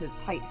unclenched his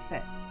tight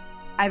fist.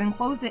 I've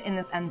enclosed it in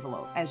this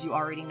envelope, as you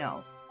already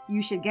know.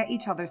 You should get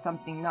each other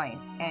something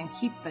nice, and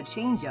keep the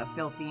change, you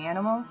filthy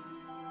animals.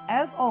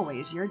 As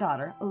always, your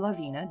daughter,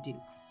 Lavina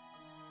Dukes.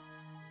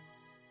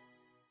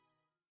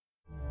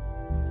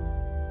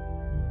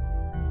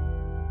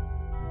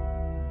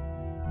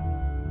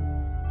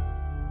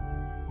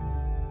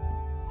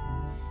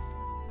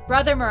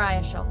 Brother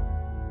Mariashal,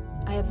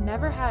 I have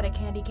never had a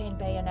candy cane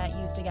bayonet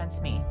used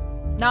against me.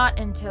 Not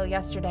until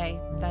yesterday,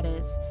 that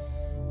is.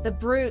 The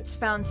brutes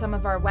found some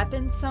of our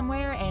weapons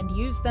somewhere and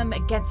used them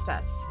against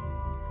us.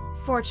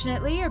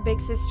 Fortunately, your big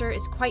sister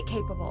is quite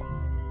capable.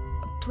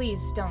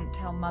 Please don't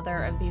tell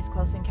Mother of these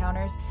close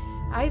encounters.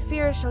 I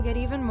fear she'll get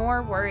even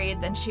more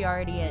worried than she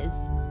already is.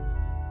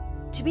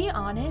 To be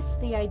honest,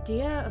 the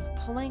idea of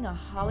pulling a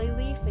holly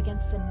leaf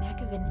against the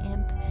neck of an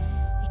imp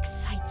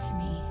excites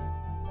me.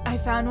 I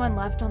found one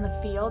left on the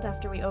field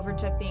after we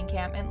overtook the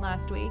encampment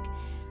last week.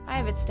 I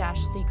have it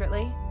stashed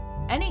secretly.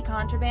 Any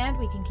contraband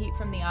we can keep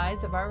from the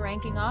eyes of our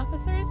ranking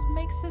officers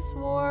makes this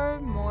war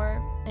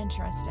more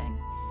interesting.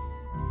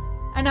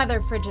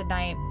 Another frigid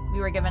night. We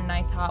were given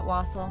nice hot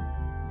wassail.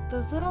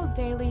 Those little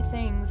daily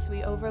things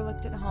we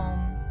overlooked at home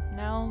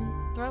now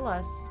thrill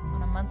us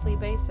on a monthly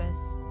basis.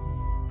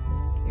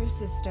 Your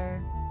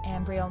sister,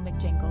 Ambriel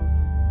McJingles.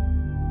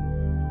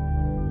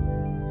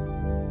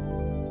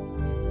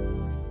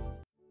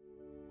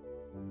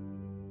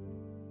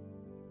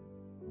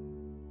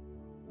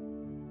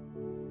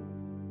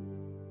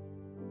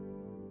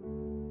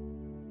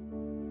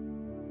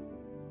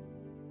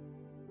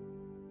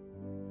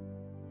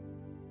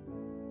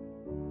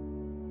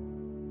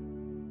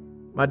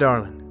 My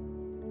darling,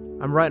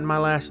 I'm writing my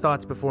last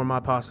thoughts before my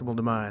possible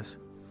demise.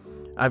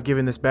 I've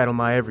given this battle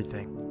my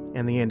everything,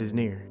 and the end is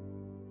near.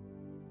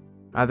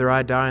 Either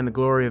I die in the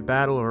glory of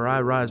battle, or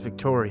I rise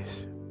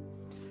victorious.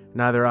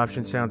 Neither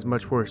option sounds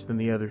much worse than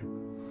the other.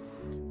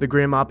 The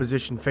grim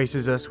opposition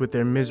faces us with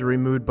their misery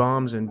mood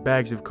bombs and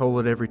bags of coal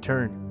at every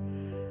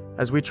turn.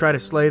 As we try to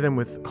slay them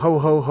with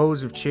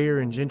ho-ho-hos of cheer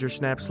and ginger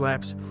snap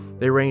slaps,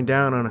 they rain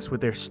down on us with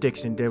their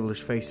sticks and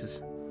devilish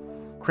faces.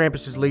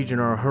 Krampus's legion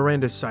are a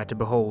horrendous sight to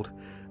behold,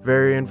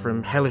 varying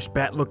from hellish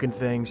bat-looking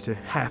things to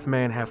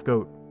half-man,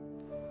 half-goat.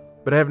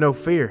 But have no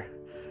fear,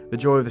 the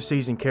joy of the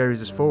season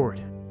carries us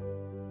forward.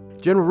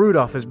 General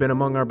Rudolph has been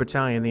among our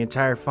battalion the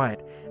entire fight,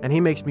 and he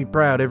makes me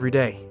proud every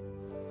day.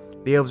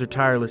 The elves are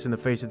tireless in the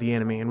face of the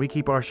enemy, and we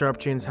keep our sharp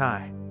chins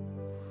high.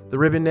 The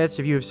ribbon nets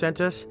you have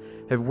sent us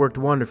have worked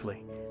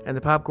wonderfully, and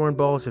the popcorn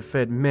balls have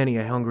fed many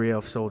a hungry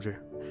elf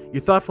soldier.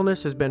 Your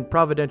thoughtfulness has been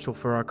providential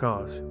for our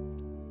cause.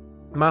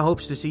 My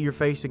hopes to see your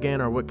face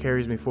again are what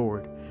carries me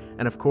forward,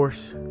 and of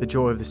course, the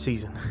joy of the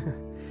season.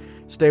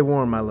 Stay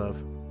warm, my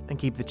love, and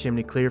keep the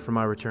chimney clear for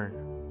my return.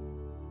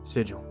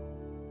 Sigil.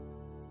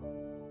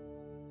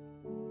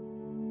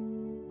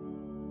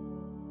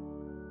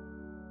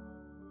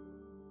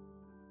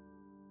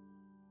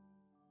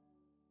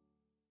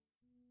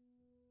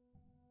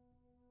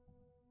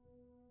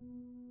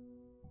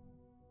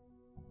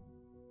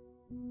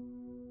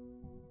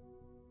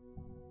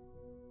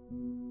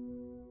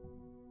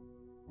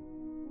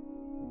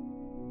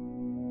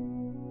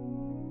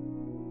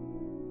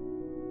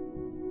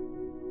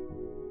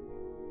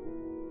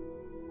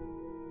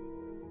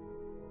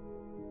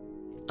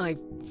 I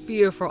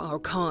fear for our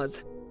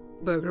cause,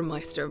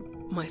 Burgermeister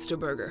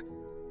Meisterburger.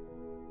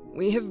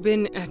 We have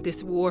been at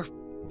this war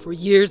for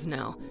years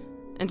now,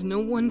 and no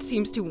one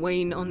seems to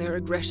wane on their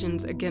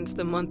aggressions against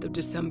the month of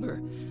December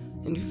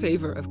in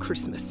favor of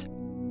Christmas.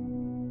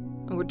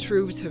 Our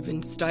troops have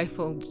been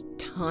stifled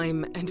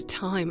time and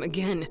time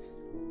again.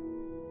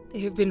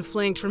 They have been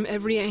flanked from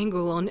every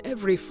angle on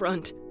every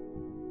front.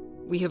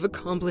 We have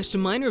accomplished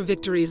minor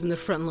victories in the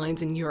front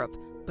lines in Europe,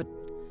 but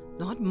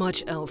not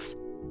much else.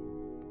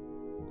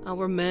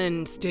 Our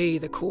men stay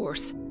the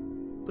course,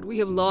 but we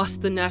have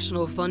lost the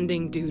national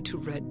funding due to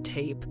red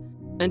tape,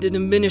 and a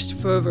diminished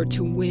fervor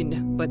to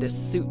win by the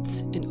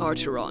suits in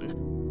Archeron.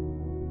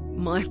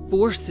 My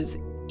forces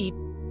eat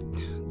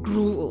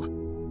gruel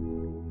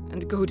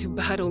and go to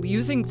battle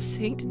using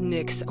Saint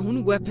Nick's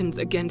own weapons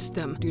against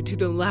them due to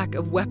the lack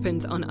of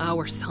weapons on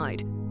our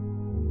side.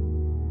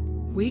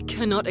 We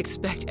cannot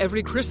expect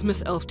every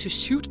Christmas elf to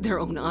shoot their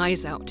own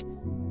eyes out.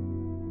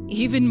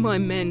 Even my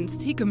men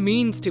seek a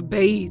means to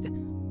bathe.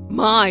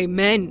 My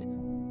men!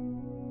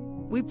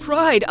 We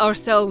pride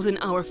ourselves in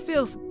our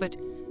filth, but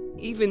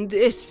even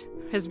this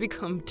has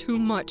become too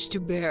much to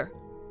bear.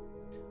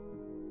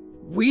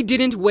 We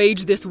didn't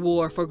wage this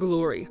war for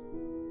glory.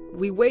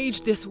 We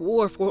waged this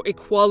war for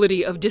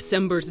equality of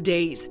December's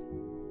days.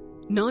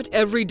 Not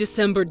every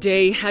December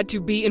day had to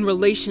be in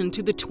relation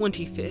to the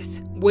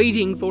 25th,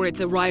 waiting for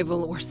its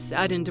arrival or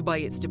saddened by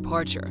its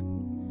departure.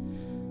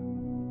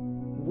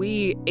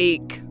 We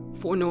ache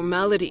for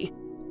normality.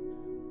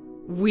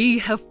 We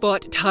have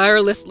fought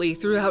tirelessly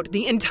throughout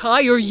the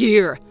entire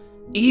year,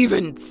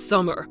 even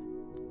summer.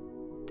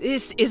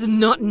 This is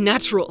not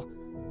natural.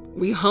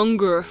 We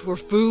hunger for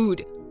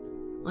food.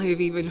 I have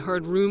even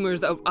heard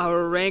rumors of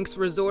our ranks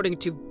resorting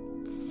to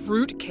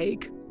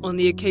fruitcake on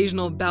the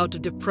occasional bout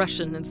of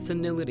depression and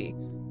senility.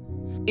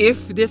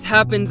 If this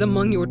happens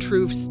among your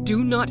troops,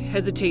 do not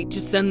hesitate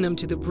to send them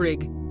to the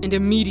brig and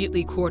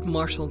immediately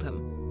court-martial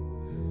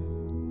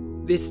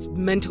them. This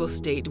mental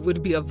state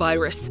would be a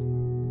virus,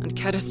 and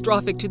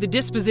catastrophic to the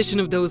disposition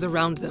of those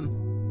around them.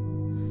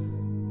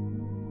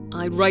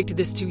 I write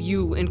this to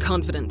you in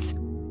confidence,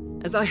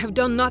 as I have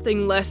done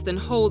nothing less than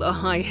hold a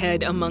high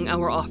head among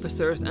our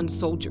officers and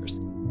soldiers.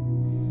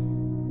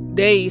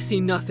 They see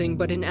nothing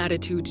but an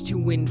attitude to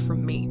win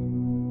from me.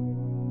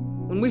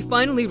 When we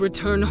finally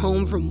return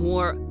home from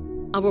war,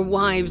 our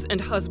wives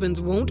and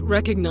husbands won't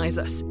recognize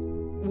us.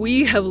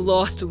 We have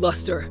lost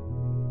luster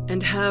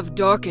and have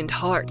darkened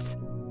hearts.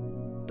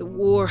 The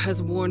war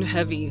has worn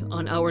heavy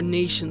on our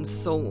nation's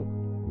soul.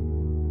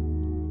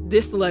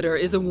 This letter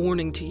is a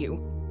warning to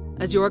you,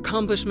 as your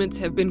accomplishments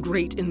have been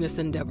great in this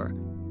endeavor.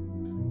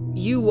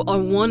 You are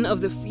one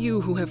of the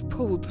few who have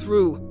pulled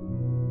through.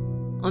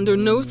 Under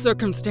no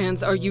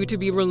circumstance are you to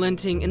be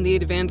relenting in the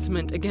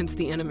advancement against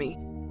the enemy.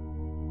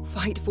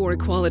 Fight for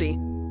equality.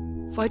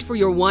 Fight for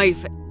your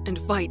wife, and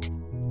fight.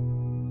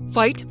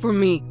 Fight for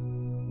me.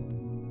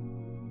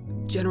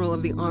 General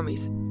of the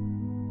Armies,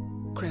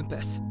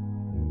 Krampus.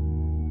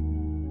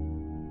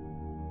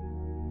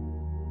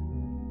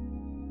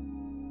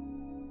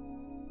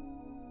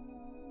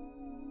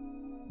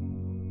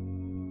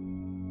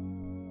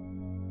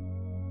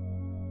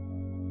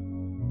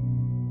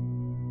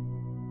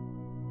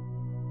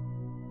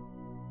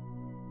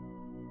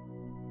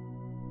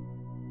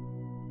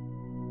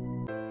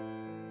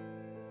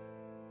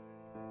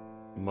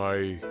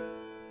 My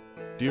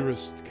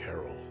dearest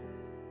Carol,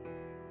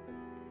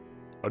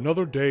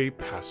 another day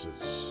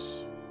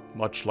passes,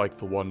 much like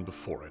the one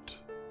before it,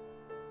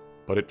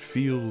 but it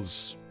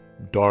feels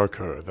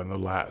darker than the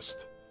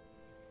last.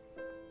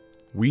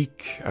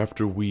 Week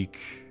after week,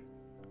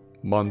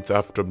 month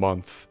after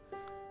month,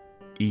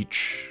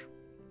 each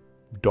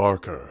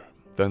darker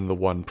than the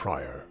one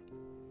prior.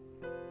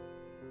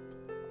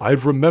 I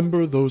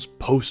remember those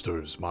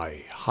posters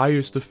my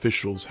highest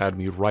officials had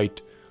me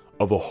write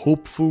of a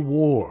hopeful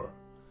war,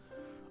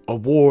 a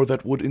war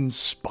that would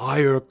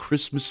inspire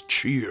Christmas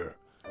cheer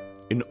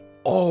in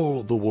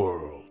all the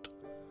world.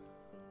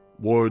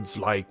 Words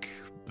like,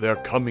 they're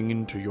coming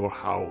into your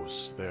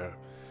house, they're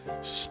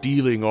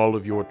stealing all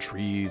of your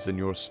trees and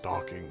your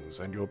stockings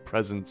and your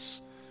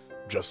presents,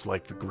 just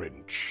like the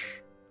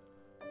Grinch.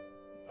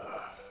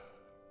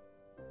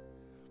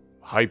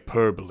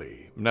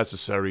 Hyperbole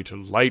necessary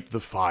to light the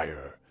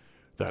fire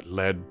that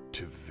led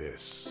to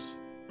this.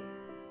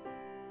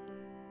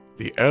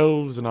 The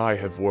elves and I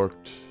have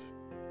worked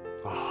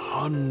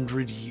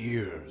 100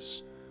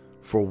 years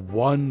for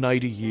one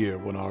night a year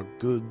when our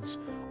goods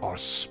are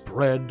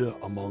spread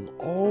among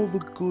all the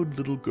good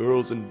little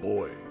girls and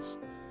boys.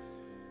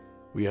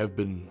 We have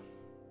been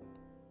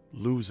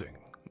losing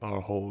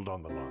our hold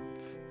on the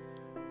month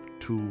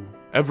to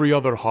every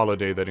other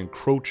holiday that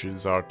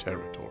encroaches our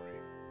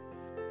territory.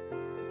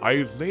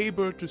 I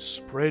labor to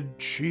spread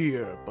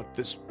cheer, but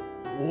this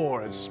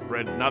war has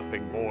spread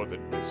nothing more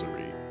than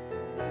misery.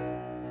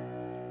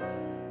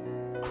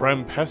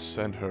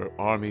 Krampus and her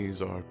armies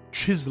are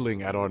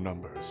chiseling at our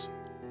numbers.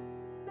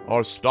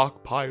 Our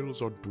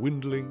stockpiles are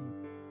dwindling.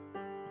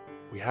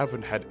 We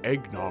haven't had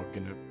eggnog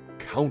in a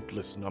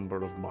countless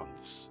number of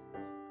months.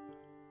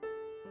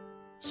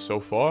 So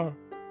far,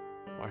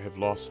 I have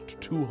lost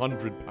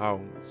 200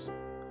 pounds.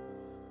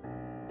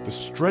 The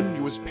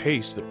strenuous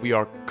pace that we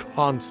are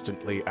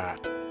constantly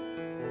at,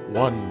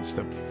 one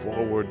step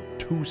forward,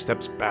 2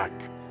 steps back,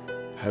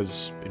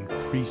 has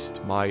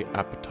increased my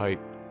appetite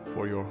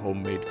for your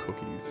homemade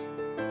cookies.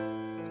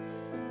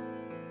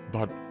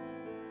 But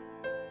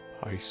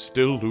I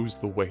still lose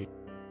the weight.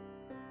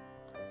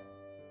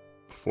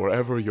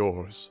 Forever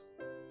yours,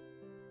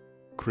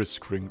 Kris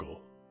Kringle.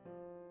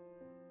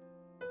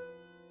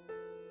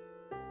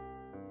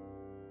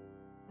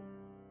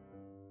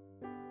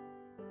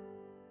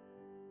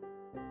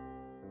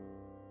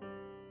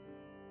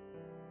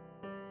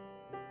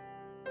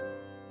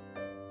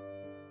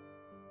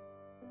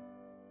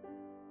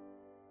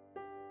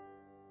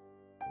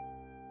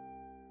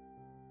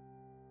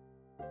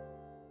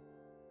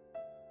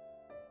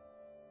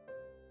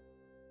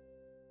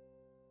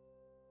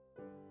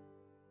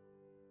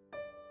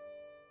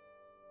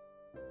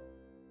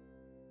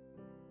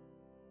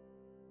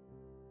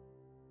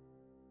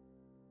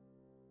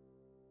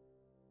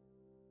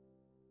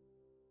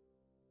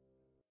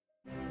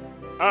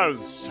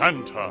 As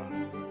Santa,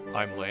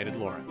 I'm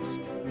Landon Lawrence.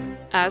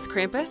 As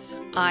Krampus,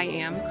 I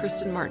am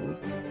Kristen Martin.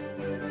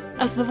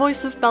 As the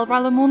voice of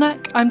Belrala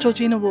Mornek, I'm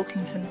Georgina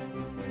Walkington.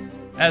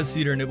 As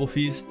Cedar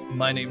Nibblefeast,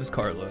 my name is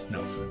Carlos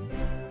Nelson.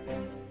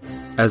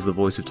 As the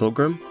voice of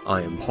Tolgrim,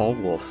 I am Paul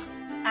Wolf.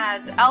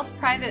 As Elf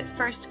Private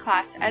First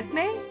Class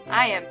Esme,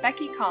 I am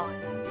Becky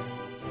Collins.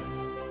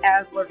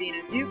 As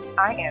Lavina Dukes,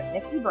 I am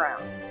Nikki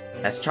Brown.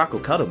 As Choco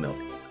Cuddlemilk,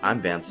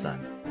 I'm Van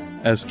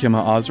Sun. As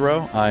Kima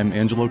Osro, I'm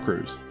Angelo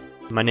Cruz.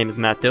 My name is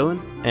Matt Dillon,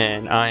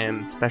 and I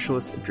am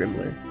Specialist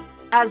Dribbler.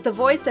 As the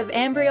voice of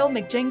Ambriel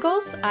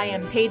McJingles, I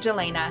am Paige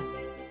Elena.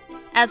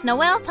 As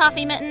Noelle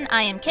Toffee Mitten,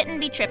 I am Kitten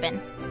Be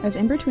Trippin'. As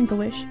Ember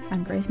Twinklewish,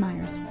 I'm Grace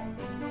Myers.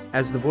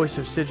 As the voice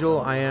of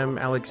Sigil, I am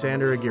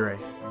Alexander Aguirre.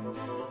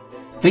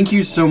 Thank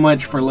you so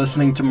much for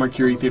listening to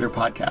Mercury Theater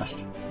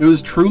Podcast. It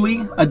was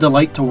truly a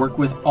delight to work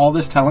with all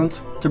this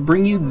talent to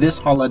bring you this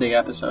holiday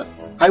episode.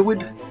 I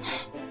would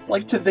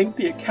like to thank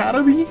the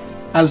Academy,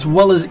 as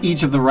well as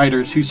each of the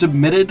writers who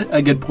submitted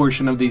a good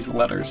portion of these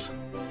letters.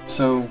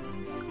 So,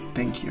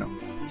 thank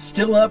you.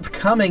 Still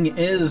upcoming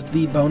is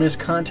the bonus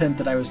content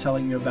that I was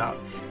telling you about.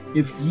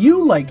 If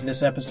you like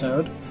this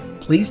episode,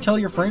 please tell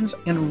your friends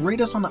and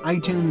rate us on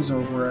iTunes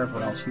or wherever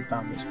else you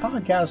found this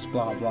podcast,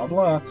 blah, blah,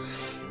 blah.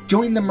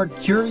 Join the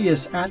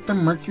Mercurius at the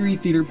Mercury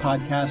Theater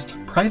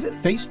Podcast private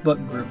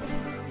Facebook group.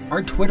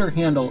 Our Twitter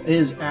handle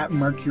is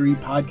 @Mercury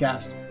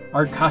Podcast.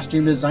 Our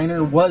costume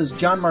designer was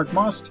John Mark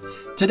Most.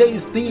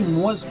 Today's theme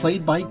was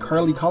played by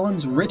Carly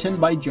Collins, written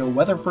by Joe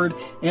Weatherford,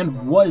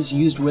 and was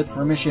used with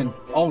permission.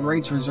 All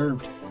rights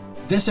reserved.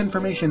 This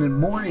information and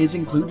more is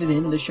included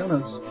in the show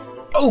notes.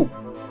 Oh,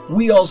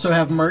 we also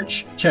have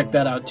merch. Check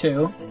that out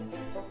too.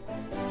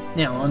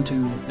 Now on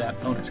to that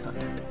bonus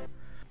content.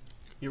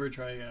 You ever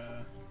try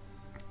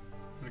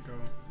go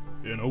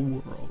in a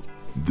world?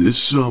 This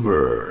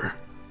summer,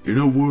 in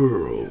a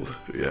world.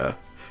 Yeah,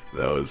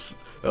 that was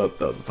a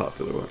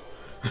popular one.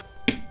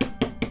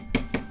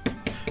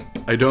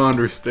 I don't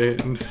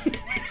understand.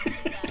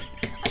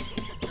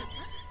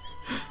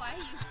 Why are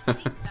you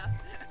spitting stuff?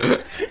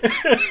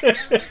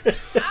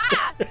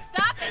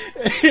 Stop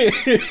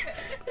it!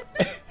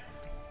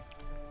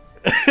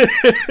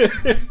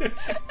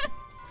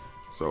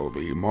 So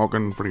the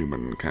Morgan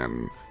Freeman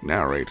can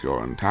narrate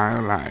your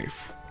entire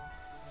life.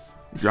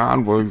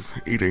 John was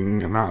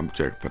eating an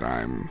object that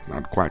I'm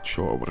not quite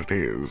sure what it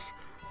is.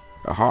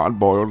 A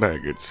hard-boiled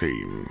egg, it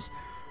seems.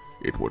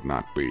 It would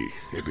not be.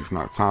 It is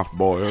not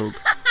soft-boiled,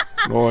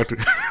 nor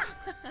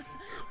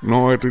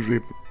is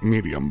it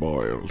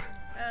medium-boiled.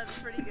 That's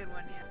a pretty good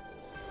one, yeah.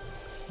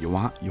 You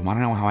want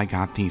to know how I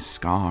got these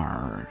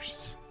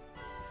scars?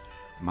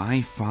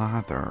 My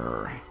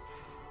father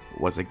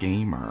was a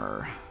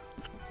gamer.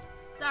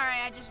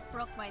 Sorry, I just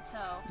broke my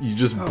toe. You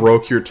just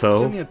broke your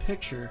toe? Send me a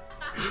picture.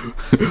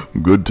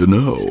 Good to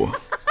know.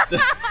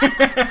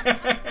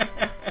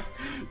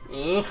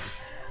 Ugh.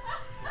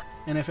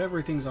 And if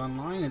everything's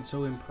online, it's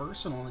so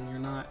impersonal, and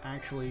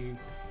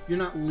you're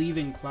not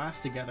leaving class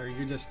together.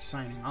 You're just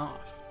signing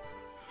off.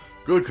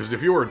 Good, because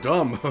if you were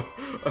dumb,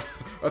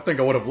 I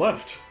think I would have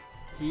left.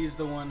 He's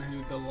the one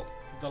who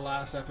the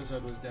last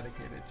episode was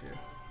dedicated to.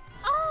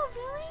 Oh,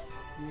 really?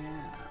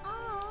 Yeah.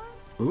 Oh.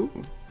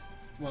 Ooh.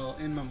 Well,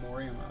 in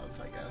memoriam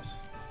of, I guess.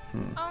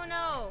 Oh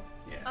no.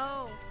 Yeah.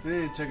 Oh. And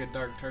then it took a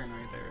dark turn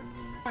right there.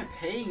 I'm not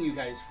paying you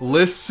guys for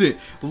Listen.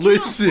 You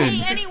don't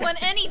pay anyone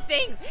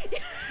anything.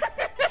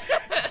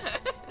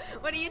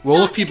 What are you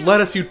Well, if talking he'd let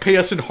us, you'd pay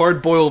us in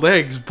hard-boiled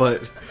eggs,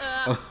 but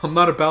I'm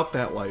not about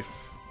that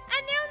life.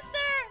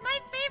 Announcer, my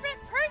favorite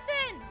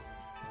person.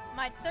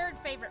 My third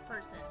favorite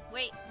person.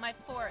 Wait, my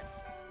fourth.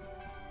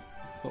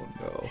 Oh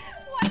no.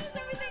 Why does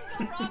everything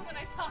go wrong when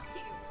I talk to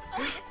you? Oh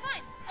wait, it's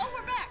fine. Oh,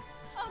 we're back.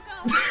 Oh go.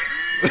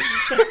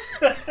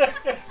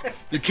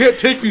 You can't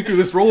take me through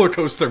this roller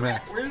coaster,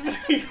 Max. Where's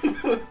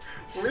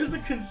the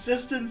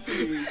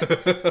consistency?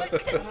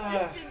 What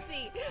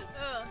consistency?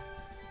 Ugh.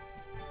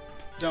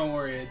 Don't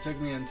worry, it took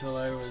me until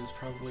I was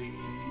probably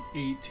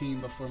 18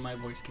 before my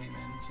voice came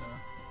in, so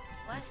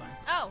What? I'm fine.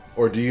 Oh.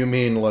 Or do you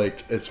mean,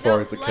 like, as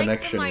far as the like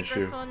connection the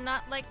issue? microphone,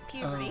 not like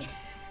puberty.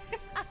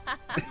 Oh.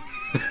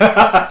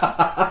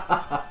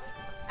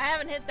 I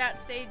haven't hit that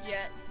stage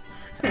yet.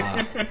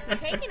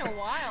 It's taking a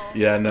while.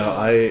 Yeah,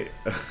 no,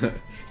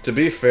 to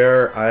be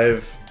fair,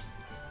 I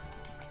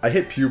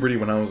hit puberty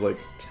when I was like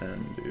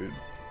 10, dude.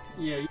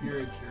 Yeah, you're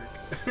a jerk.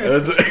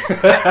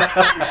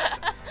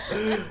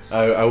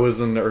 I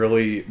was an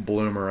early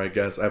bloomer, I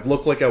guess. I've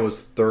looked like I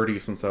was 30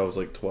 since I was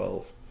like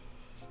 12.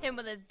 Him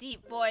with his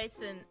deep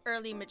voice and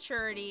early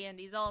maturity, and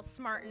he's all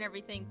smart and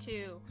everything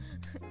too.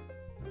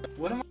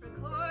 What am I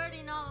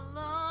recording all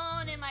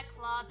alone in my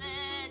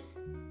closet?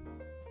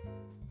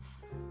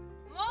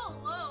 I'm all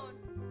alone.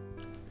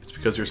 It's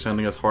because you're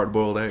sending us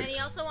hard-boiled And he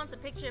eggs. also wants a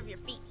picture of your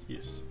feet.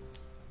 Yes.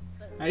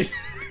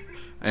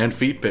 And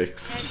feet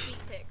pics. And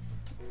feet pics.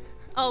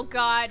 Oh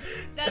God,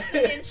 that's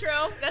the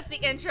intro. That's the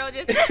intro.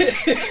 Just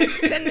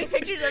send me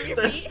pictures of your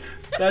feet.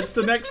 That's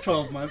the next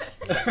 12 months.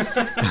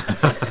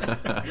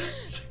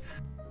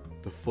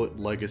 The foot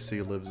legacy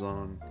lives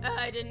on.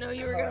 I didn't know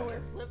you were gonna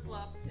wear flip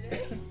flops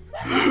today.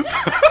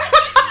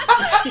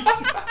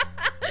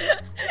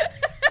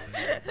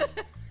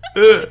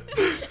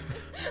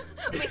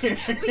 we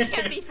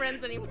can't be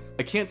friends anymore.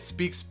 I can't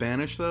speak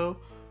Spanish though,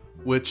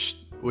 which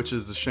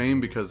is a shame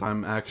because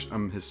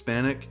I'm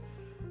Hispanic.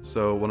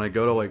 So when I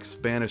go to like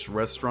Spanish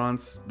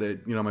restaurants,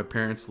 my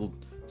parents will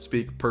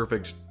speak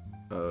perfect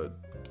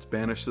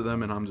Spanish to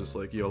them, and I'm just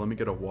like, yo, let me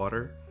get a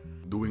water.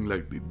 Doing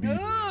like the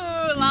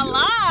Ooh, la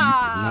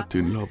la.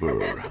 Latin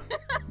lover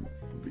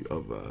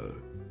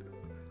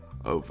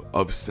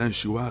of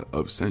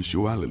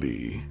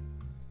sensuality.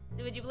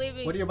 Would you believe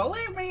me? Would you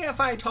believe me if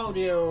I told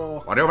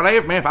you? Would you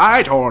believe me if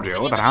I told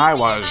you that I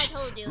was? I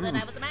told you that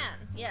I was a man.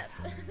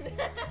 Yes.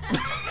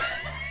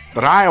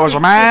 That I was a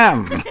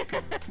man.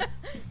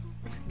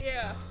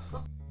 Yeah.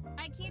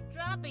 I keep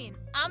dropping.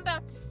 I'm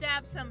about to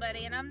stab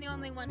somebody, and I'm the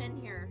only one in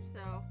here,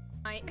 so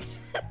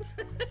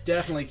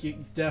Definitely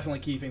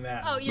keeping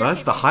that. Oh,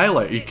 That's the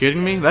highlight. Are you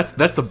kidding me? That's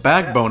the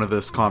backbone of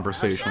this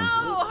conversation. No,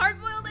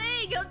 hard-boiled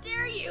egg. How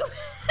dare you?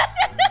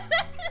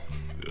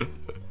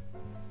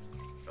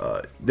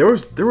 There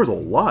was a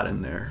lot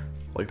in there.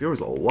 Like there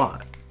was a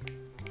lot.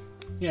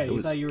 Yeah,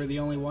 you thought you were the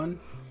only one?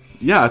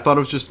 Yeah, I thought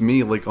it was just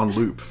me like on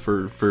loop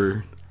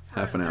for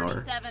half an hour.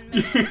 7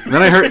 minutes. And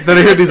then I heard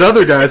these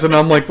other guys, and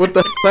I'm like, what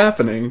the hell's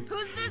happening?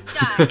 Who's this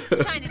guy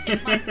trying to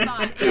take my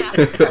spot?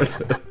 Yeah.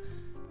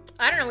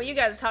 I don't know what you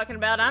guys are talking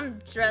about.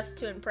 I'm dressed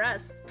to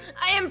impress.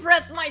 I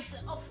impress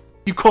myself.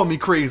 You called me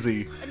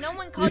crazy. No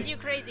one called you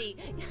crazy.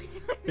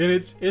 And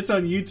it's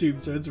on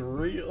YouTube, so it's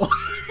real.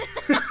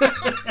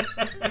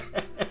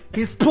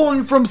 He's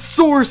pulling from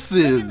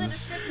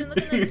sources. Look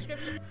at the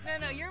description.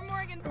 No, you're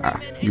Morgan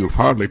Freeman. You've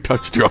hardly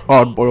touched your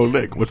hard-boiled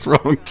egg. What's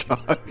wrong,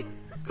 Johnny?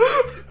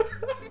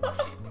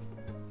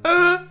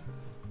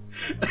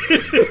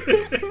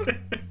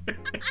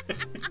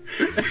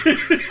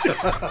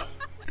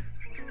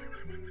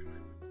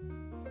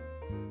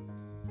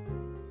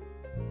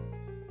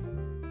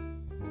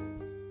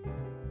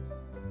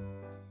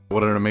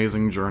 What an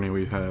amazing journey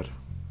we've had.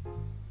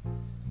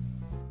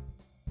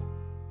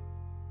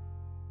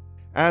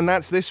 And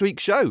that's this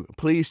week's show.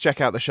 Please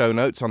check out the show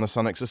notes on the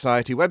Sonic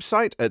Society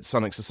website at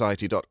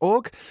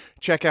sonicsociety.org.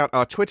 Check out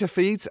our Twitter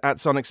feeds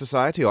at Sonic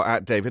Society or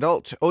at David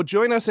Alt, or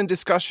join us in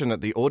discussion at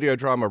the Audio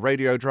Drama,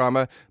 Radio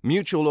Drama,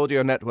 Mutual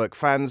Audio Network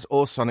fans,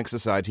 or Sonic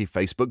Society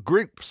Facebook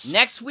groups.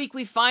 Next week,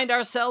 we find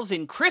ourselves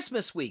in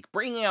Christmas week,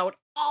 bringing out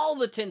all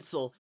the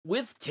tinsel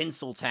with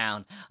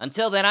Tinseltown.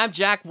 Until then, I'm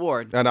Jack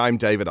Ward. And I'm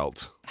David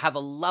Alt. Have a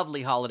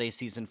lovely holiday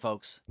season,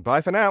 folks.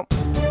 Bye for now.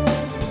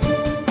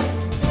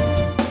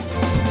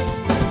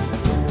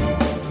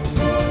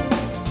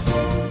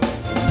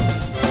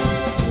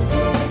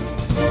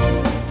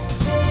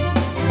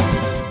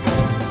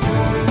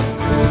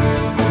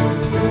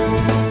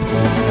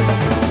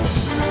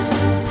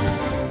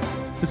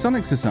 The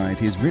Sonic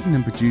Society is written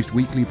and produced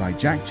weekly by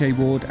Jack J.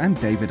 Ward and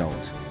David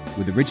Alt,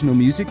 with original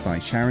music by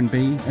Sharon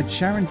B. at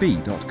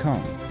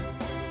sharonb.com.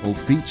 All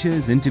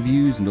features,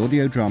 interviews, and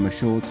audio drama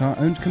shorts are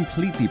owned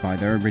completely by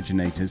their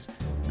originators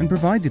and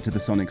provided to the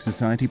Sonic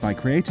Society by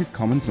Creative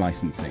Commons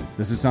licensing.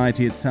 The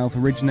Society itself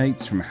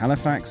originates from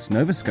Halifax,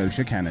 Nova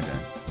Scotia, Canada.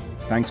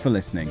 Thanks for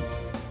listening.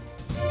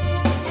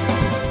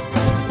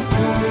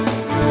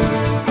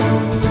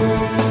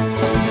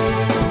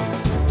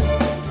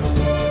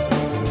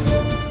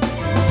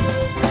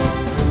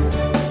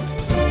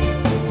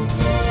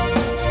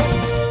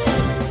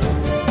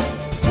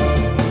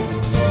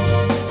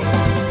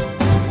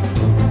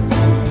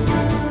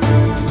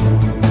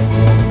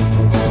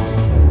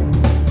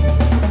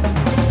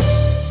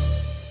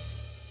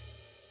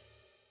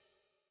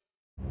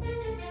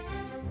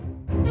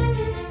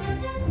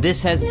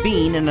 This has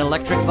been an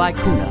Electric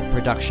Vicuna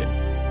production.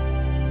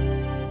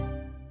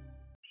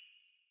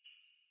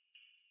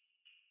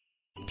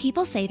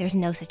 People say there's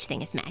no such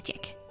thing as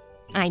magic.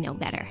 I know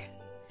better.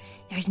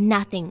 There's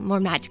nothing more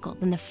magical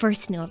than the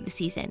first snow of the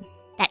season,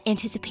 that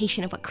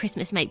anticipation of what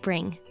Christmas might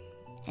bring.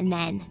 And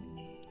then,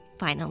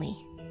 finally,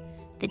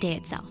 the day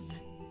itself.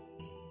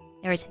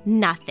 There is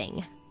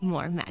nothing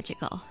more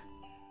magical.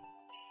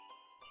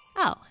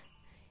 Oh,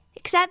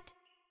 except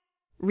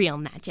real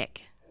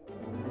magic.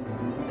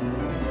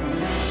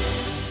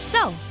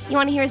 So, you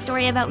want to hear a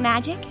story about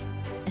magic?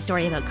 A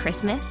story about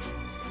Christmas?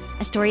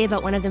 A story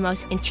about one of the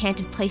most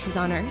enchanted places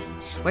on Earth,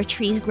 where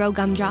trees grow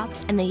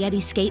gumdrops and the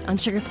Yetis skate on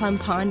Sugar Plum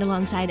Pond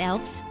alongside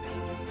elves?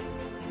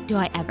 Do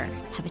I ever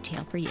have a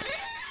tale for you?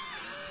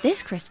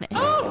 This Christmas...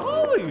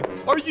 Oh, Holly!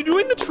 Are you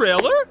doing the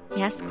trailer?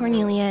 Yes,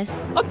 Cornelius.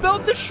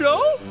 About the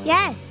show?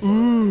 Yes.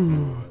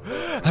 Ooh.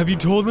 Have you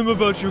told them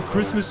about your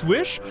Christmas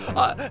wish?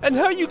 And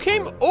how you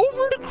came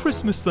over to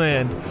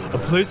Christmasland, a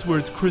place where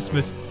it's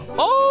Christmas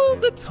all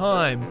the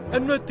time,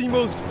 and met the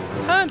most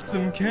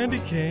handsome candy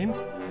cane?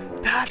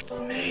 That's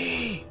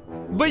me!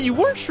 But you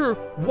weren't sure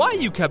why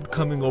you kept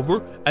coming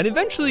over, and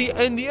eventually,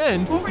 in the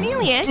end...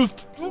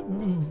 Cornelius!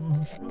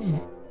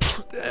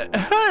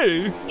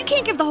 Hey! You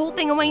can't give the whole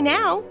thing away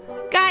now.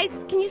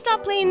 Guys, can you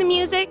stop playing the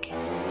music?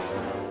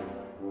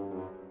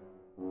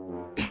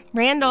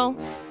 Randall.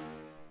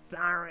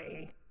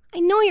 Sorry. I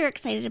know you're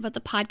excited about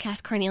the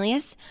podcast,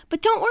 Cornelius,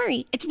 but don't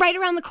worry, it's right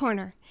around the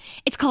corner.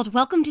 It's called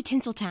Welcome to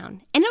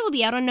Tinseltown, and it'll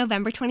be out on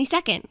November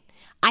 22nd.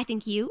 I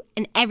think you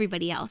and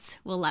everybody else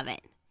will love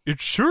it. It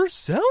sure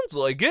sounds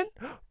like it.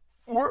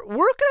 Where can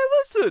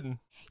I listen?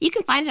 You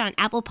can find it on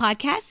Apple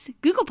Podcasts,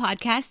 Google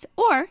Podcasts,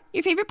 or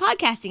your favorite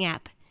podcasting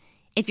app.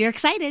 If you're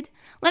excited,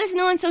 let us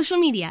know on social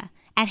media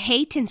at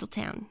Hey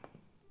Tinseltown.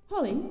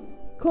 Holly?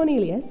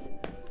 Cornelius?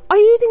 Are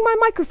you using my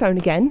microphone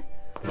again?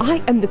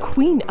 I am the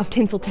queen of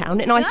Tinseltown,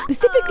 and I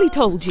specifically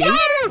told you...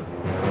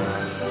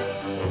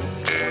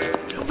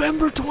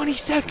 November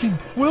 22nd,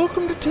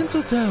 welcome to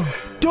Tinseltown.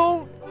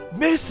 Don't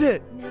miss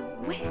it. Now,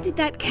 where did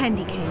that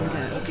candy cane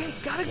go? Okay,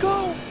 gotta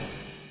go.